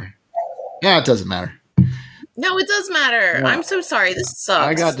remember. Yeah, it doesn't matter. No, it does matter. No. I'm so sorry. This sucks.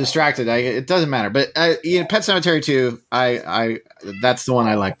 I got distracted. It doesn't matter. But Pet Cemetery 2, that's the one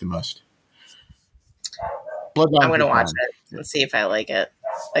I like the most. I'm going to watch it and see if I like it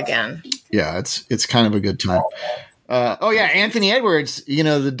again. Yeah, it's kind of a good time. Anthony Edwards,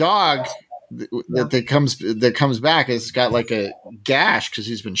 the dog that comes back has got like a gash because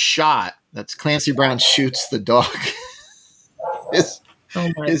he's been shot. That's Clancy Brown shoots the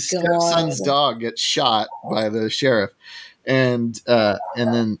his stepson's dog gets shot by the sheriff, and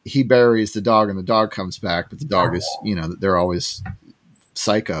then he buries the dog, and the dog comes back, but the dog is they're always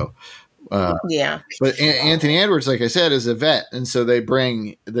psycho. But Anthony Edwards, like I said, is a vet, and so they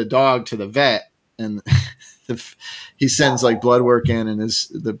bring the dog to the vet, and he sends like blood work in, and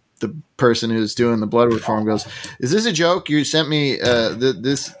the person who's doing the blood work for him goes, "Is this a joke? You sent me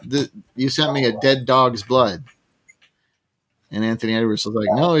you sent me a dead dog's blood." And Anthony Edwards was like,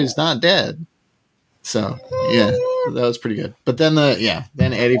 "No, he's not dead." So yeah, that was pretty good. But then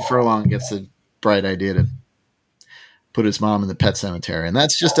then Eddie Furlong gets the bright idea to put his mom in the pet cemetery, and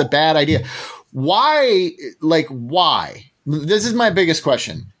that's just a bad idea. Why? This is my biggest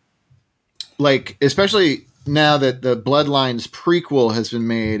question. Like, especially now that the Bloodlines prequel has been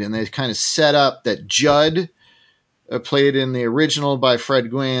made, and they kind of set up that Judd played in the original by Fred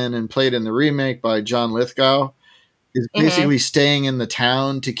Gwynne and played in the remake by John Lithgow, is basically staying in the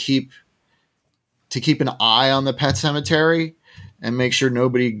town to keep an eye on the pet cemetery and make sure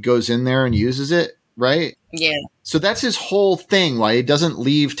nobody goes in there and uses it, right? Yeah. So that's his whole thing, why he doesn't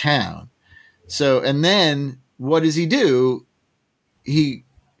leave town. So, and then what does he do? He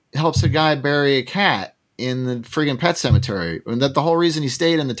helps a guy bury a cat in the friggin' pet cemetery. And that the whole reason he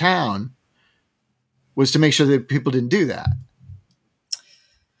stayed in the town was to make sure that people didn't do that.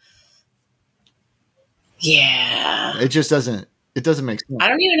 Yeah. It just doesn't make sense. I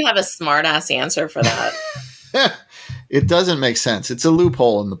don't even have a smart ass answer for that. It doesn't make sense. It's a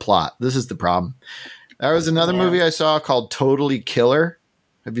loophole in the plot. This is the problem. There was another movie I saw called Totally Killer.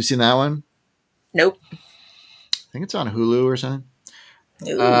 Have you seen that one? Nope. I think it's on Hulu or something.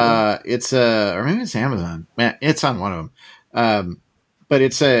 It's or maybe it's Amazon. Man, it's on one of them. But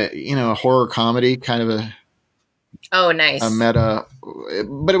it's a horror comedy kind of a. Oh, nice. A meta,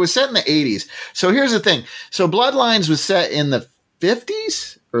 but it was set in the 80s. So here's the thing. So Bloodlines was set in the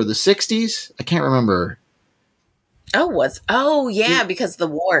 50s or the 60s. I can't remember. Because of the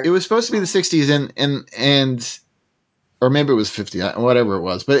war. It was supposed to be the 60s and or maybe it was 50, whatever it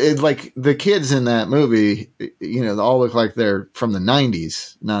was. But it's like the kids in that movie, they all look like they're from the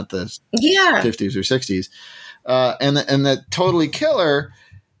 90s, not the 50s or 60s. And the Totally Killer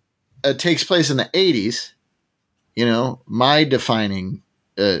takes place in the 80s. My defining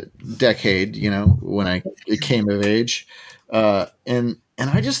decade, when I came of age. And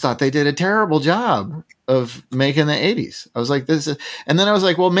I just thought they did a terrible job of making the 80s. I was like, and then I was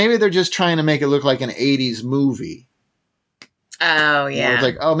like, well, maybe they're just trying to make it look like an 80s movie. Oh, yeah. I was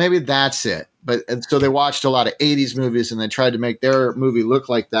like, oh, maybe that's it. And so they watched a lot of 80s movies and they tried to make their movie look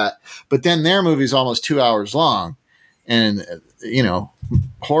like that. But then their movie's almost 2 hours long. And,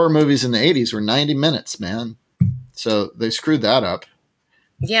 horror movies in the 80s were 90 minutes, man. So they screwed that up.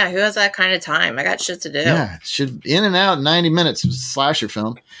 Yeah, who has that kind of time? I got shit to do. Yeah, it should in and out 90 minutes. It was a slasher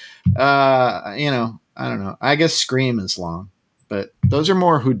film. I don't know. I guess Scream is long, but those are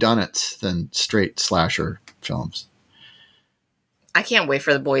more whodunits than straight slasher films. I can't wait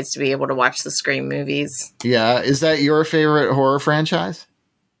for the boys to be able to watch the Scream movies. Yeah, is that your favorite horror franchise?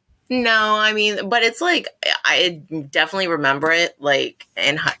 No, I mean, but it's like I definitely remember it. Like,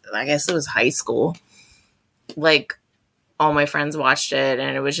 I guess it was high school. Like, all my friends watched it,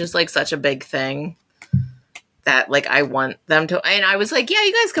 and it was just like such a big thing that like I want them to. And I was like, yeah,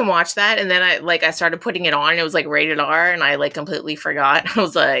 you guys can watch that. And then I started putting it on. It was like rated R, and I like completely forgot. I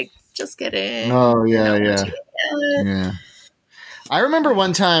was like, just kidding. Oh yeah, yeah. I remember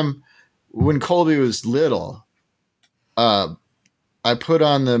one time when Colby was little, I put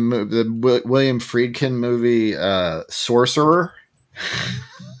on the William Friedkin movie Sorcerer,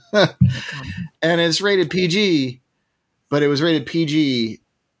 and it's rated PG, but it was rated PG,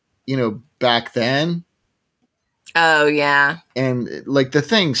 back then. Oh yeah. And like the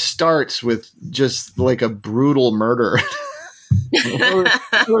thing starts with just like a brutal murder. I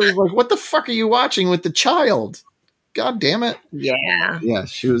was like, what the fuck are you watching with the child? God damn it. Yeah. Yeah,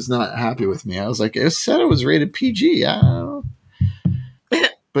 she was not happy with me. I was like, it said it was rated PG. I don't know.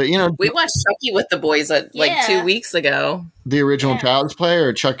 But we watched Chucky with the boys like 2 weeks ago. The original Child's Play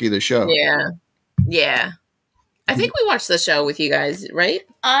or Chucky the show? Yeah. I think we watched the show with you guys, right?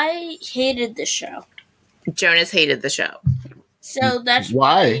 I hated the show. Jonas hated the show. So that's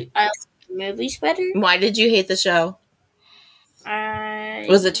why I like the movies better. Why did you hate the show?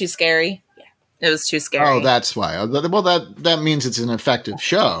 Was it too scary? Yeah. It was too scary. Oh, that's why. Well, that means it's an effective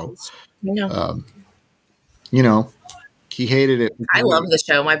show. No. He hated it. I love the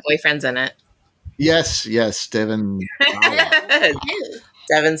show. My boyfriend's in it. Yes, Devin.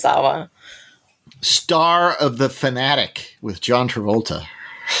 Devin Sawa. Star of The Fanatic with John Travolta.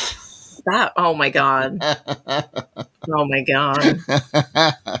 Oh my God. Oh my God.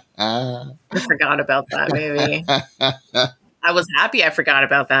 I forgot about that movie. I was happy I forgot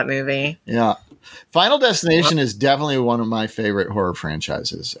about that movie. Yeah. Final Destination is definitely one of my favorite horror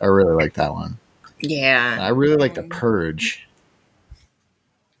franchises. I really like that one. Yeah. I really like The Purge.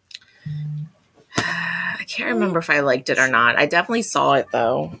 I can't remember if I liked it or not. I definitely saw it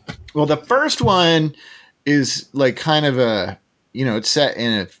though. Well, the first one is like kind of a, it's set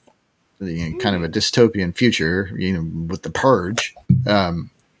in a kind of a dystopian future, with The Purge.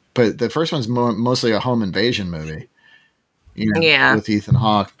 But the first one's mostly a home invasion movie. With Ethan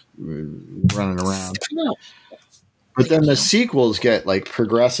Hawke running around. But then the sequels get like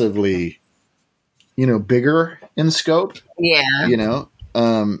progressively, bigger in scope. Yeah.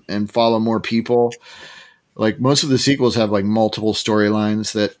 And follow more people. Like most of the sequels have like multiple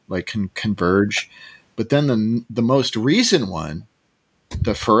storylines that like can converge. But then the most recent one,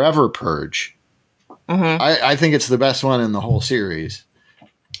 the Forever Purge, I think it's the best one in the whole series.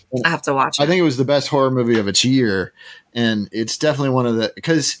 I have to watch it. I think it was the best horror movie of its year. And it's definitely one of the,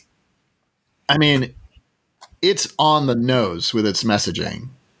 because I mean, it's on the nose with its messaging.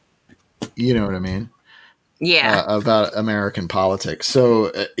 You know what I mean? Yeah. About American politics.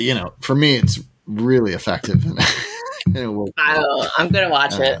 So, for me, it's really effective. I'm going to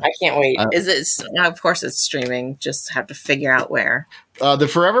watch it. I can't wait. Of course it's streaming. Just have to figure out where. The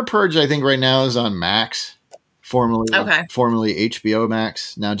Forever Purge, I think right now is on Max, formerly HBO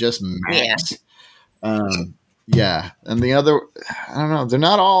Max, now just Max. Yeah. And the other, I don't know. They're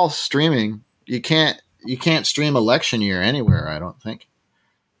not all streaming. You can't stream election year anywhere, I don't think.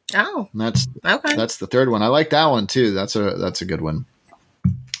 Oh, and that's the third one. I like that one too. That's a good one.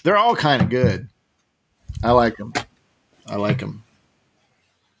 They're all kind of good. I like them. I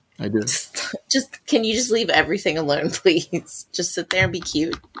do. Can you just leave everything alone, please? Just sit there and be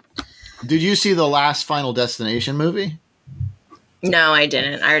cute. Did you see the last Final Destination movie? No, I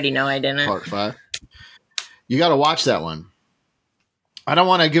didn't. I already know I didn't. Part 5. You got to watch that one. I don't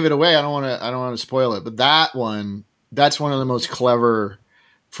want to give it away. I don't want to spoil it. But that's one of the most clever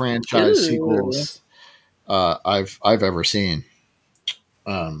franchise sequels I've ever seen.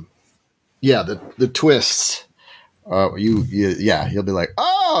 The twists. You'll be like,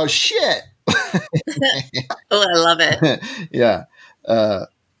 oh shit. Oh, I love it. Yeah.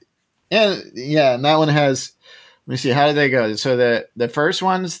 And that one has, let me see, how did they go? So the first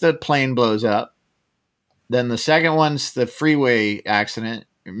one's the plane blows up. Then the second one's the freeway accident.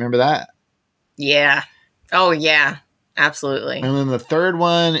 Remember that? Yeah. Oh yeah. Absolutely. And then the third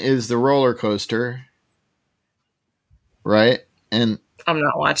one is the roller coaster. Right? And I'm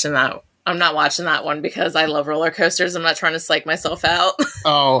not watching that one because I love roller coasters. I'm not trying to psych myself out.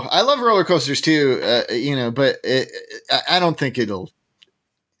 Oh, I love roller coasters too, but I don't think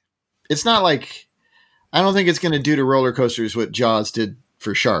it's not like, I don't think it's going to do to roller coasters what Jaws did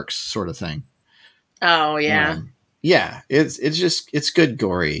for sharks sort of thing. Oh, yeah. It's good,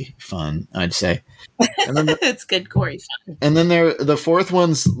 gory fun, I'd say. And then it's good, gory fun. And then the fourth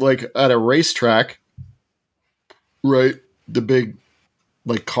one's like at a racetrack, right? The big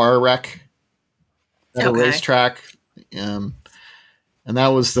like car wreck at a racetrack. And that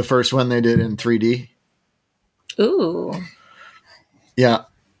was the first one they did in 3D. Ooh. Yeah.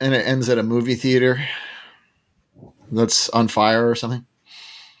 And it ends at a movie theater that's on fire or something.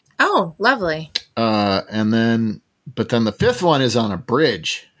 Oh, lovely. But then the fifth one is on a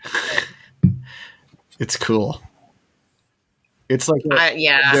bridge. It's cool. It's like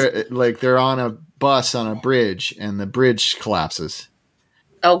they're on a bus on a bridge and the bridge collapses.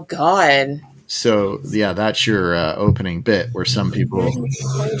 Oh God. So yeah, that's your opening bit where some people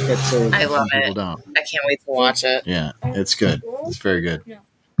get saved, I love some people it. don't. I can't wait to watch it. Yeah, it's good. It's very good.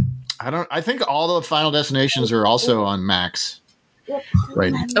 I think all the Final Destinations are also on Max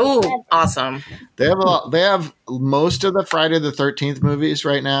right now. Oh, awesome. They have most of the Friday the 13th movies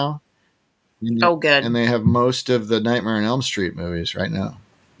right now. Oh, good. And they have most of the Nightmare on Elm Street movies right now.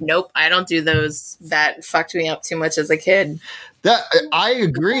 Nope, I don't do those. That fucked me up too much as a kid. That I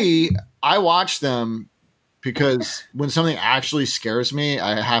agree. I watch them because when something actually scares me,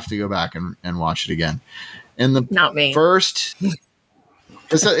 I have to go back and watch it again. And the Not me. first,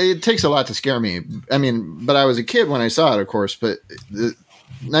 it takes a lot to scare me. I mean, but I was a kid when I saw it, of course. But the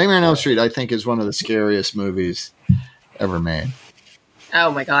Nightmare on Elm Street, I think, is one of the scariest movies ever made.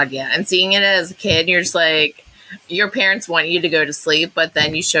 Oh my God, yeah. And seeing it as a kid, you're just like, your parents want you to go to sleep, but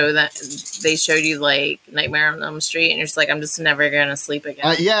then you show that they showed you like Nightmare on Elm Street, and you're just like, I'm just never gonna sleep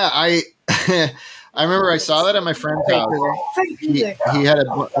again. Yeah, I remember I saw that at my friend's house. He had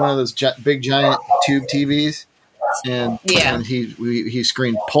one of those big giant tube TVs, and he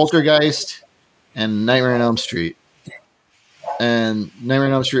screened Poltergeist and Nightmare on Elm Street. And Nightmare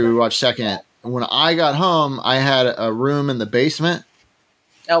on Elm Street we watched second. When I got home, I had a room in the basement.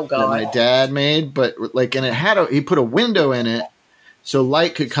 Oh God! That my dad made, but like, and he put a window in it, so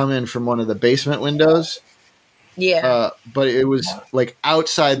light could come in from one of the basement windows. Yeah. But it was like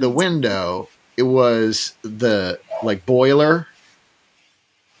outside the window. It was the like boiler.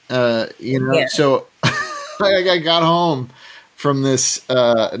 Yeah. So I got home from this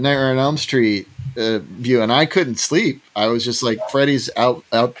Nightmare on Elm Street view, and I couldn't sleep. I was just like, Freddy's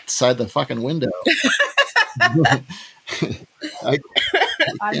outside the fucking window.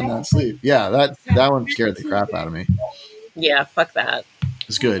 I cannot sleep. Yeah, that one scared the crap out of me. Yeah, fuck that.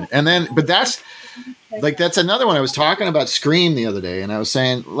 It's good. And then, but that's another one. I was talking about Scream the other day, and I was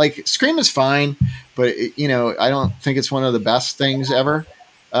saying, like, Scream is fine, but I don't think it's one of the best things ever.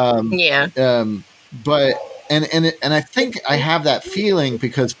 But I think I have that feeling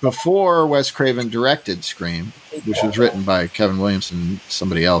because before Wes Craven directed Scream, which was written by Kevin Williamson and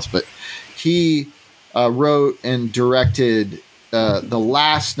somebody else, but he wrote and directed the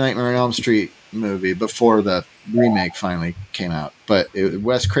last Nightmare on Elm Street movie before the remake finally came out. But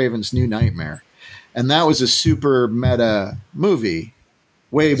Wes Craven's New Nightmare. And that was a super meta movie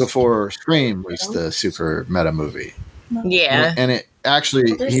way before Scream was the super meta movie. Yeah. And it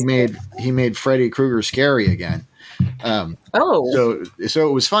actually, he made Freddy Krueger scary again. So it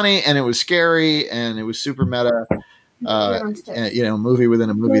was funny and it was scary and it was super meta. Movie within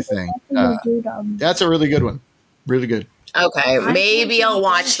a movie thing. That's a really good one. Really good. Okay, maybe I'll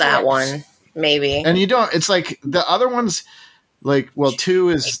watch that one. Maybe. And it's like the other ones, like, well, 2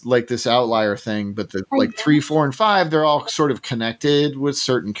 is like this outlier thing, but the like 3, 4, and 5, they're all sort of connected with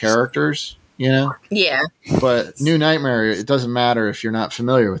certain characters, Yeah. But New Nightmare, it doesn't matter if you're not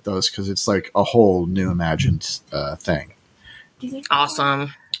familiar with those because it's like a whole new imagined thing.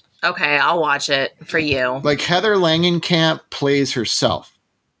 Awesome. Okay, I'll watch it for you. Like Heather Langenkamp plays herself.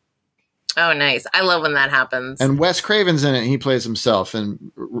 Oh, nice. I love when that happens. And Wes Craven's in it. And he plays himself.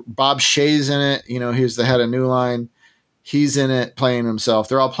 And Bob Shea's in it. He's the head of New Line. He's in it playing himself.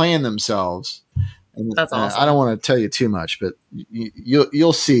 They're all playing themselves. And, that's awesome. I don't want to tell you too much, but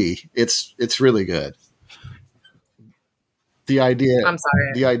you'll see. It's really good. The idea. I'm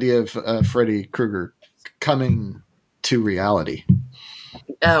sorry. The idea of Freddy Krueger coming to reality.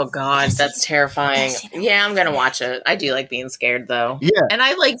 Oh God, that's terrifying. Yeah, I'm gonna watch it. I do like being scared though. Yeah, and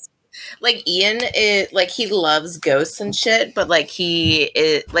I like Ian. He loves ghosts and shit, but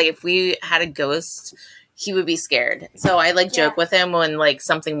if we had a ghost, he would be scared. So I joke with him when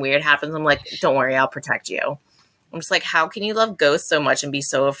something weird happens. I'm like, don't worry, I'll protect you. I'm just like, how can you love ghosts so much and be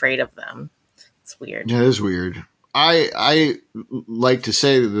so afraid of them? It's weird. Yeah, it is weird. I like to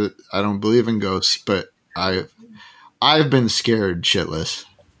say that I don't believe in ghosts, but I've been scared shitless.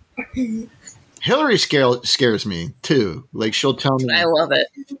 Hillary scares me too. She'll tell me. I love it.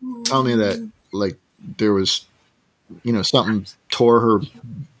 Tell me that there was, something tore her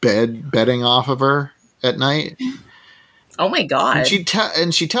bedding off of her at night. Oh my God!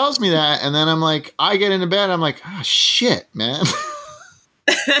 And she tells me that, and then I'm like, I get into bed. I'm like, oh shit, man.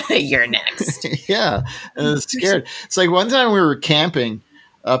 You're next. Yeah, and I was scared. It's like one time we were camping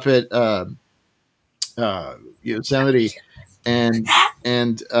up at Yosemite, and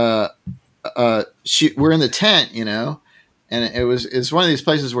we're in the tent, and it's one of these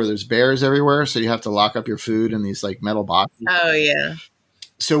places where there's bears everywhere, so you have to lock up your food in these metal boxes. Oh yeah.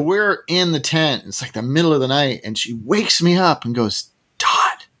 So we're in the tent. It's the middle of the night, and she wakes me up and goes,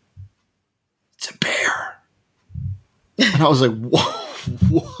 "Todd, it's a bear." And I was like, "Whoa,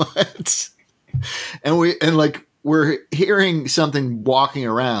 what? And we're hearing something walking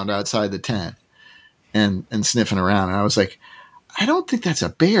around outside the tent and sniffing around. And I was like, I don't think that's a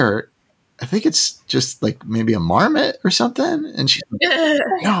bear. I think it's just like maybe a marmot or something. And she's like,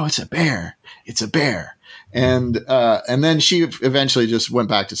 no, it's a bear. It's a bear. And then she eventually just went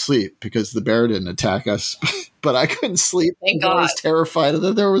back to sleep because the bear didn't attack us. But I couldn't sleep Thank because I God. was terrified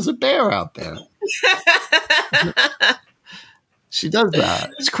that there was a bear out there. She does that.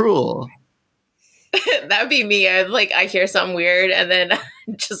 It's cruel. That would be me. I hear something weird and then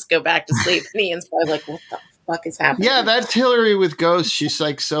just go back to sleep. And Ian's probably like, what the fuck is happening? Yeah, that's Hillary with ghosts. She's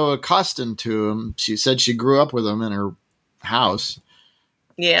like so accustomed to them. She said she grew up with them in her house.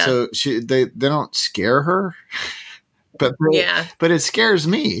 Yeah. So they don't scare her. But it scares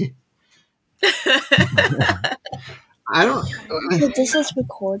me. I don't. This is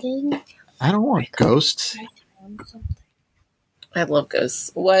recording. I don't want ghosts. I love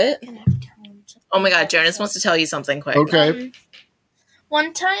ghosts. What? Oh my God, Jonas wants to tell you something quick. Okay.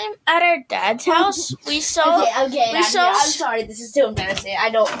 One time at our dad's house, we saw. Okay, we saw. I'm sorry, this is too embarrassing. I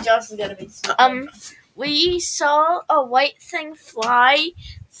know Josh is gonna be We saw a white thing fly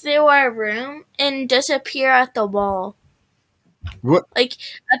through our room and disappear at the wall. What? Like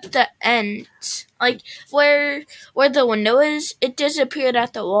at the end, like where the window is, it disappeared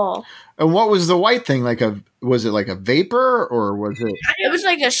at the wall. And what was the white thing? Was it like a vapor or was it It was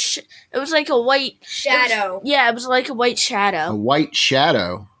like it was like a white shadow. it was like a white a shadow. white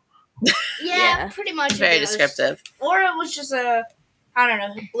shadow? Yeah, pretty much. Very it was. descriptive. Or it was just a, I don't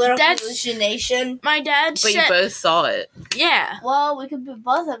know, little That's- hallucination. My dad But you said, both saw it. yeah. Well, we could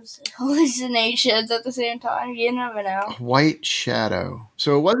both have hallucinations at the same time. You never know. White shadow.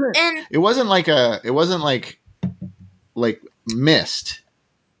 So it wasn't. And It wasn't like mist.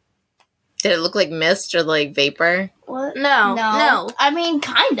 Did it look like mist or like vapor? What? no. I mean,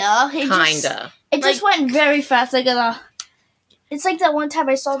 kinda. Kinda. It just went very fast. It's like that one time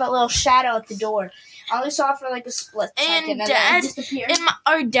I saw that little shadow at the door. I only saw it for like a split second, and then it disappeared. And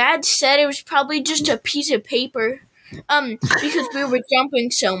our dad said it was probably just a piece of paper, because we were jumping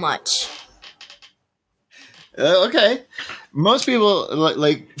so much. Okay. Most people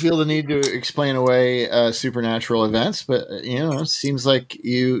feel the need to explain away supernatural events, but it seems like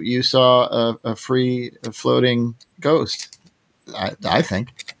you saw a free floating ghost. I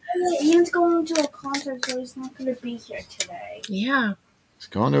think Ian's going to a concert, so he's not going to be here today. Yeah. he's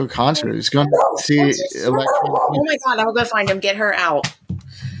going to a concert. He's going to see. Oh my God, I'll go find him. Get her out.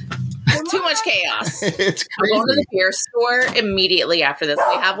 Too much chaos. It's I'm going to crazy. the beer store immediately after this.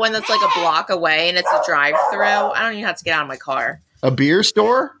 We have one that's like a block away and it's a drive-through. I don't even have to get out of my car. A beer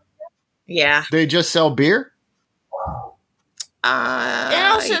store? Yeah. They just sell beer? And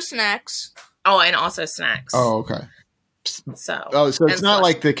also snacks. and also snacks. Oh, okay. So So it's and not slush.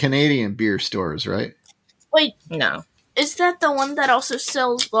 like the Canadian beer stores, right? Wait, No. is that the one that also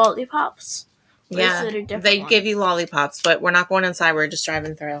sells lollipops? Or is Yeah. it a different They one? give you lollipops, but we're not going inside. We're just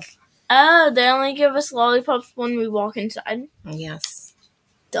driving through. Oh, they only give us lollipops when we walk inside. Yes.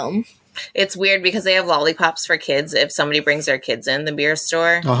 Dumb. It's weird because they have lollipops for kids if somebody brings their kids in the beer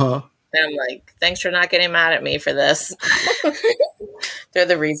store. Uh-huh. And I'm like, thanks for not getting mad at me for this. They're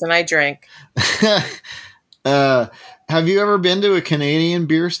the reason I drink. Have you ever been to a Canadian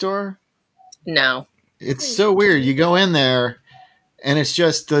beer store? No. It's so weird. You go in there and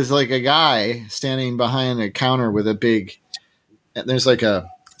there's like a guy standing behind a counter with a big, there's like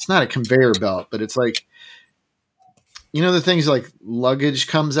it's not a conveyor belt, but it's like, the things like luggage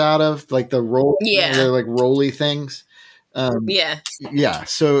comes out of, like the roll, Yeah. they're like rolly things. Yeah. Yeah.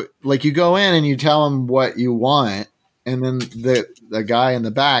 So like you go in and you tell them what you want, and then the guy in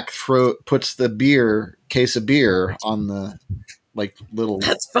the back puts the case of beer on the like little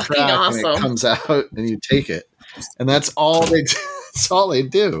That's fucking track, and it awesome. comes out and you take it, and that's all they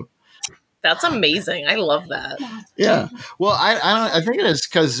do. That's amazing. I love that. Yeah. Well, I think it is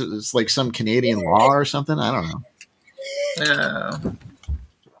because it's like some Canadian law or something. I don't know.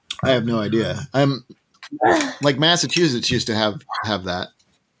 I have no idea. I'm like Massachusetts used to have that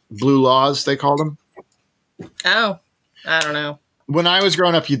blue laws, they called them. Oh, I don't know. When I was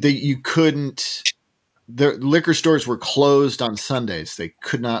growing up, you couldn't. The liquor stores were closed on Sundays. They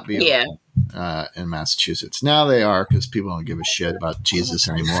could not be open, in Massachusetts. Now they are because people don't give a shit about Jesus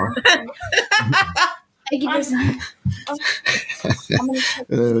anymore.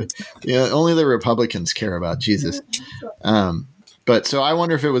 Only the Republicans care about Jesus. But so I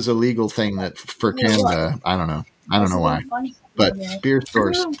wonder if it was a legal thing that for Canada. I don't know. I don't know why. But beer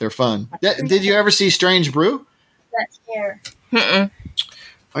stores, they're fun. Did you ever see Strange Brew? That's hair. Mm-mm.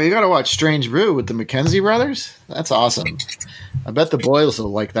 Oh, you got to watch Strange Brew with the McKenzie brothers. That's awesome. I bet the boys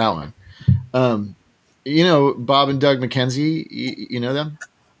will like that one. You know Bob and Doug McKenzie. You know them?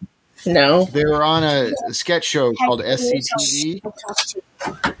 No. They were on a sketch show called SCTV.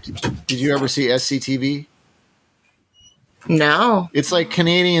 Did you ever see SCTV? No. It's like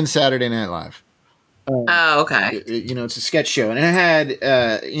Canadian Saturday Night Live. Oh, okay. You know, it's a sketch show, and it had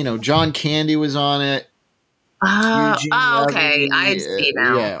John Candy was on it. Eugene okay. Levy, I see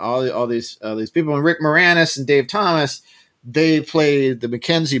now. Yeah, all these people, and Rick Moranis and Dave Thomas. They played the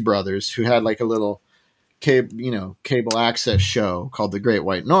McKenzie brothers, who had like a little cable access show called The Great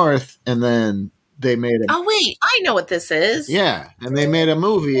White North, and then they made Oh wait, I know what this is. Yeah, and they made a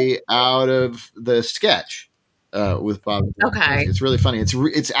movie out of the sketch with Bob. Okay, it's really funny.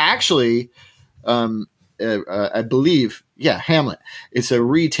 It's actually, I believe, Hamlet. It's a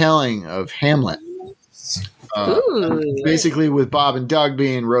retelling of Hamlet. Basically with Bob and Doug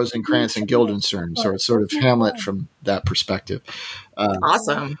being Rosencrantz and Guildenstern, so it's sort of Hamlet from that perspective.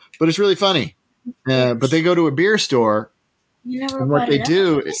 Awesome, but it's really funny. But they go to a beer store, and what they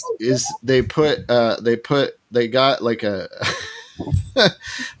do is they got like a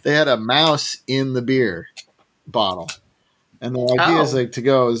they had a mouse in the beer bottle, and the idea is like to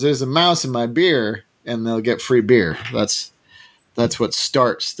go is there's a mouse in my beer, and they'll get free beer. That's what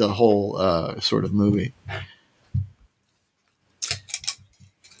starts the whole sort of movie.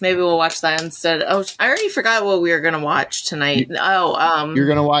 Maybe we'll watch that instead. Oh, I already forgot what we were going to watch tonight. You're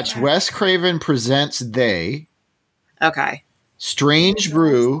going to watch Wes Craven Presents They. Okay. Strange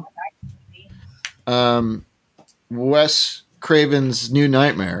Brew. Wes Craven's New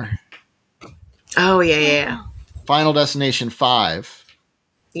Nightmare. Oh, yeah. Final Destination 5.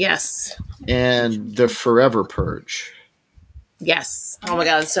 Yes. And The Forever Purge. Yes. Oh my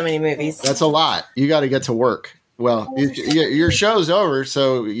God, so many movies. That's a lot. You got to get to work. Well, your show's over,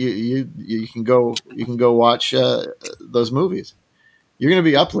 so you can go watch those movies. You're going to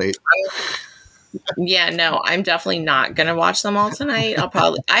be up late. Yeah, no, I'm definitely not going to watch them all tonight.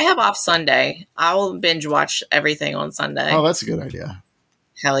 I have off Sunday. I'll binge watch everything on Sunday. Oh, that's a good idea.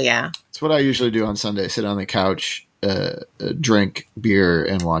 Hell yeah. That's what I usually do on Sunday. Sit on the couch, drink beer,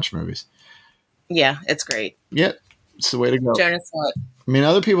 and watch movies. Yeah, it's great. Yeah, it's the way to go. Jonas, what? I mean,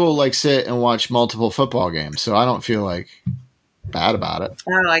 other people like sit and watch multiple football games, so I don't feel like bad about it.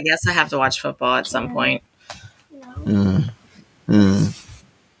 Oh, I guess I have to watch football at some point.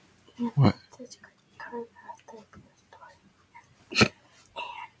 What?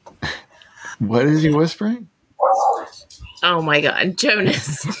 What is he whispering? Oh my God,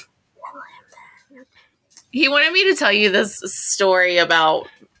 Jonas. He wanted me to tell you this story about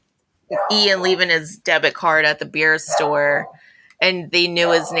Ian leaving his debit card at the beer store, and they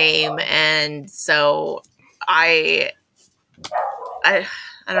knew his name, and so I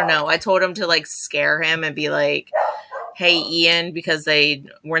don't know. I told him to like scare him and be like, "Hey, Ian," because they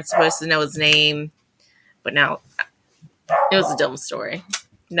weren't supposed to know his name. But now it was a dumb story.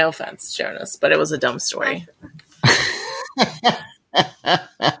 No offense, Jonas, but it was a dumb story.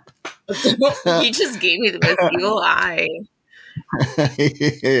 He just gave me the most evil eye.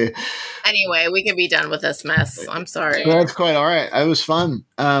 Anyway, we can be done with this mess. I'm sorry. That's quite all right. It was fun.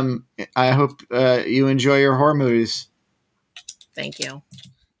 I hope you enjoy your horror movies. Thank you.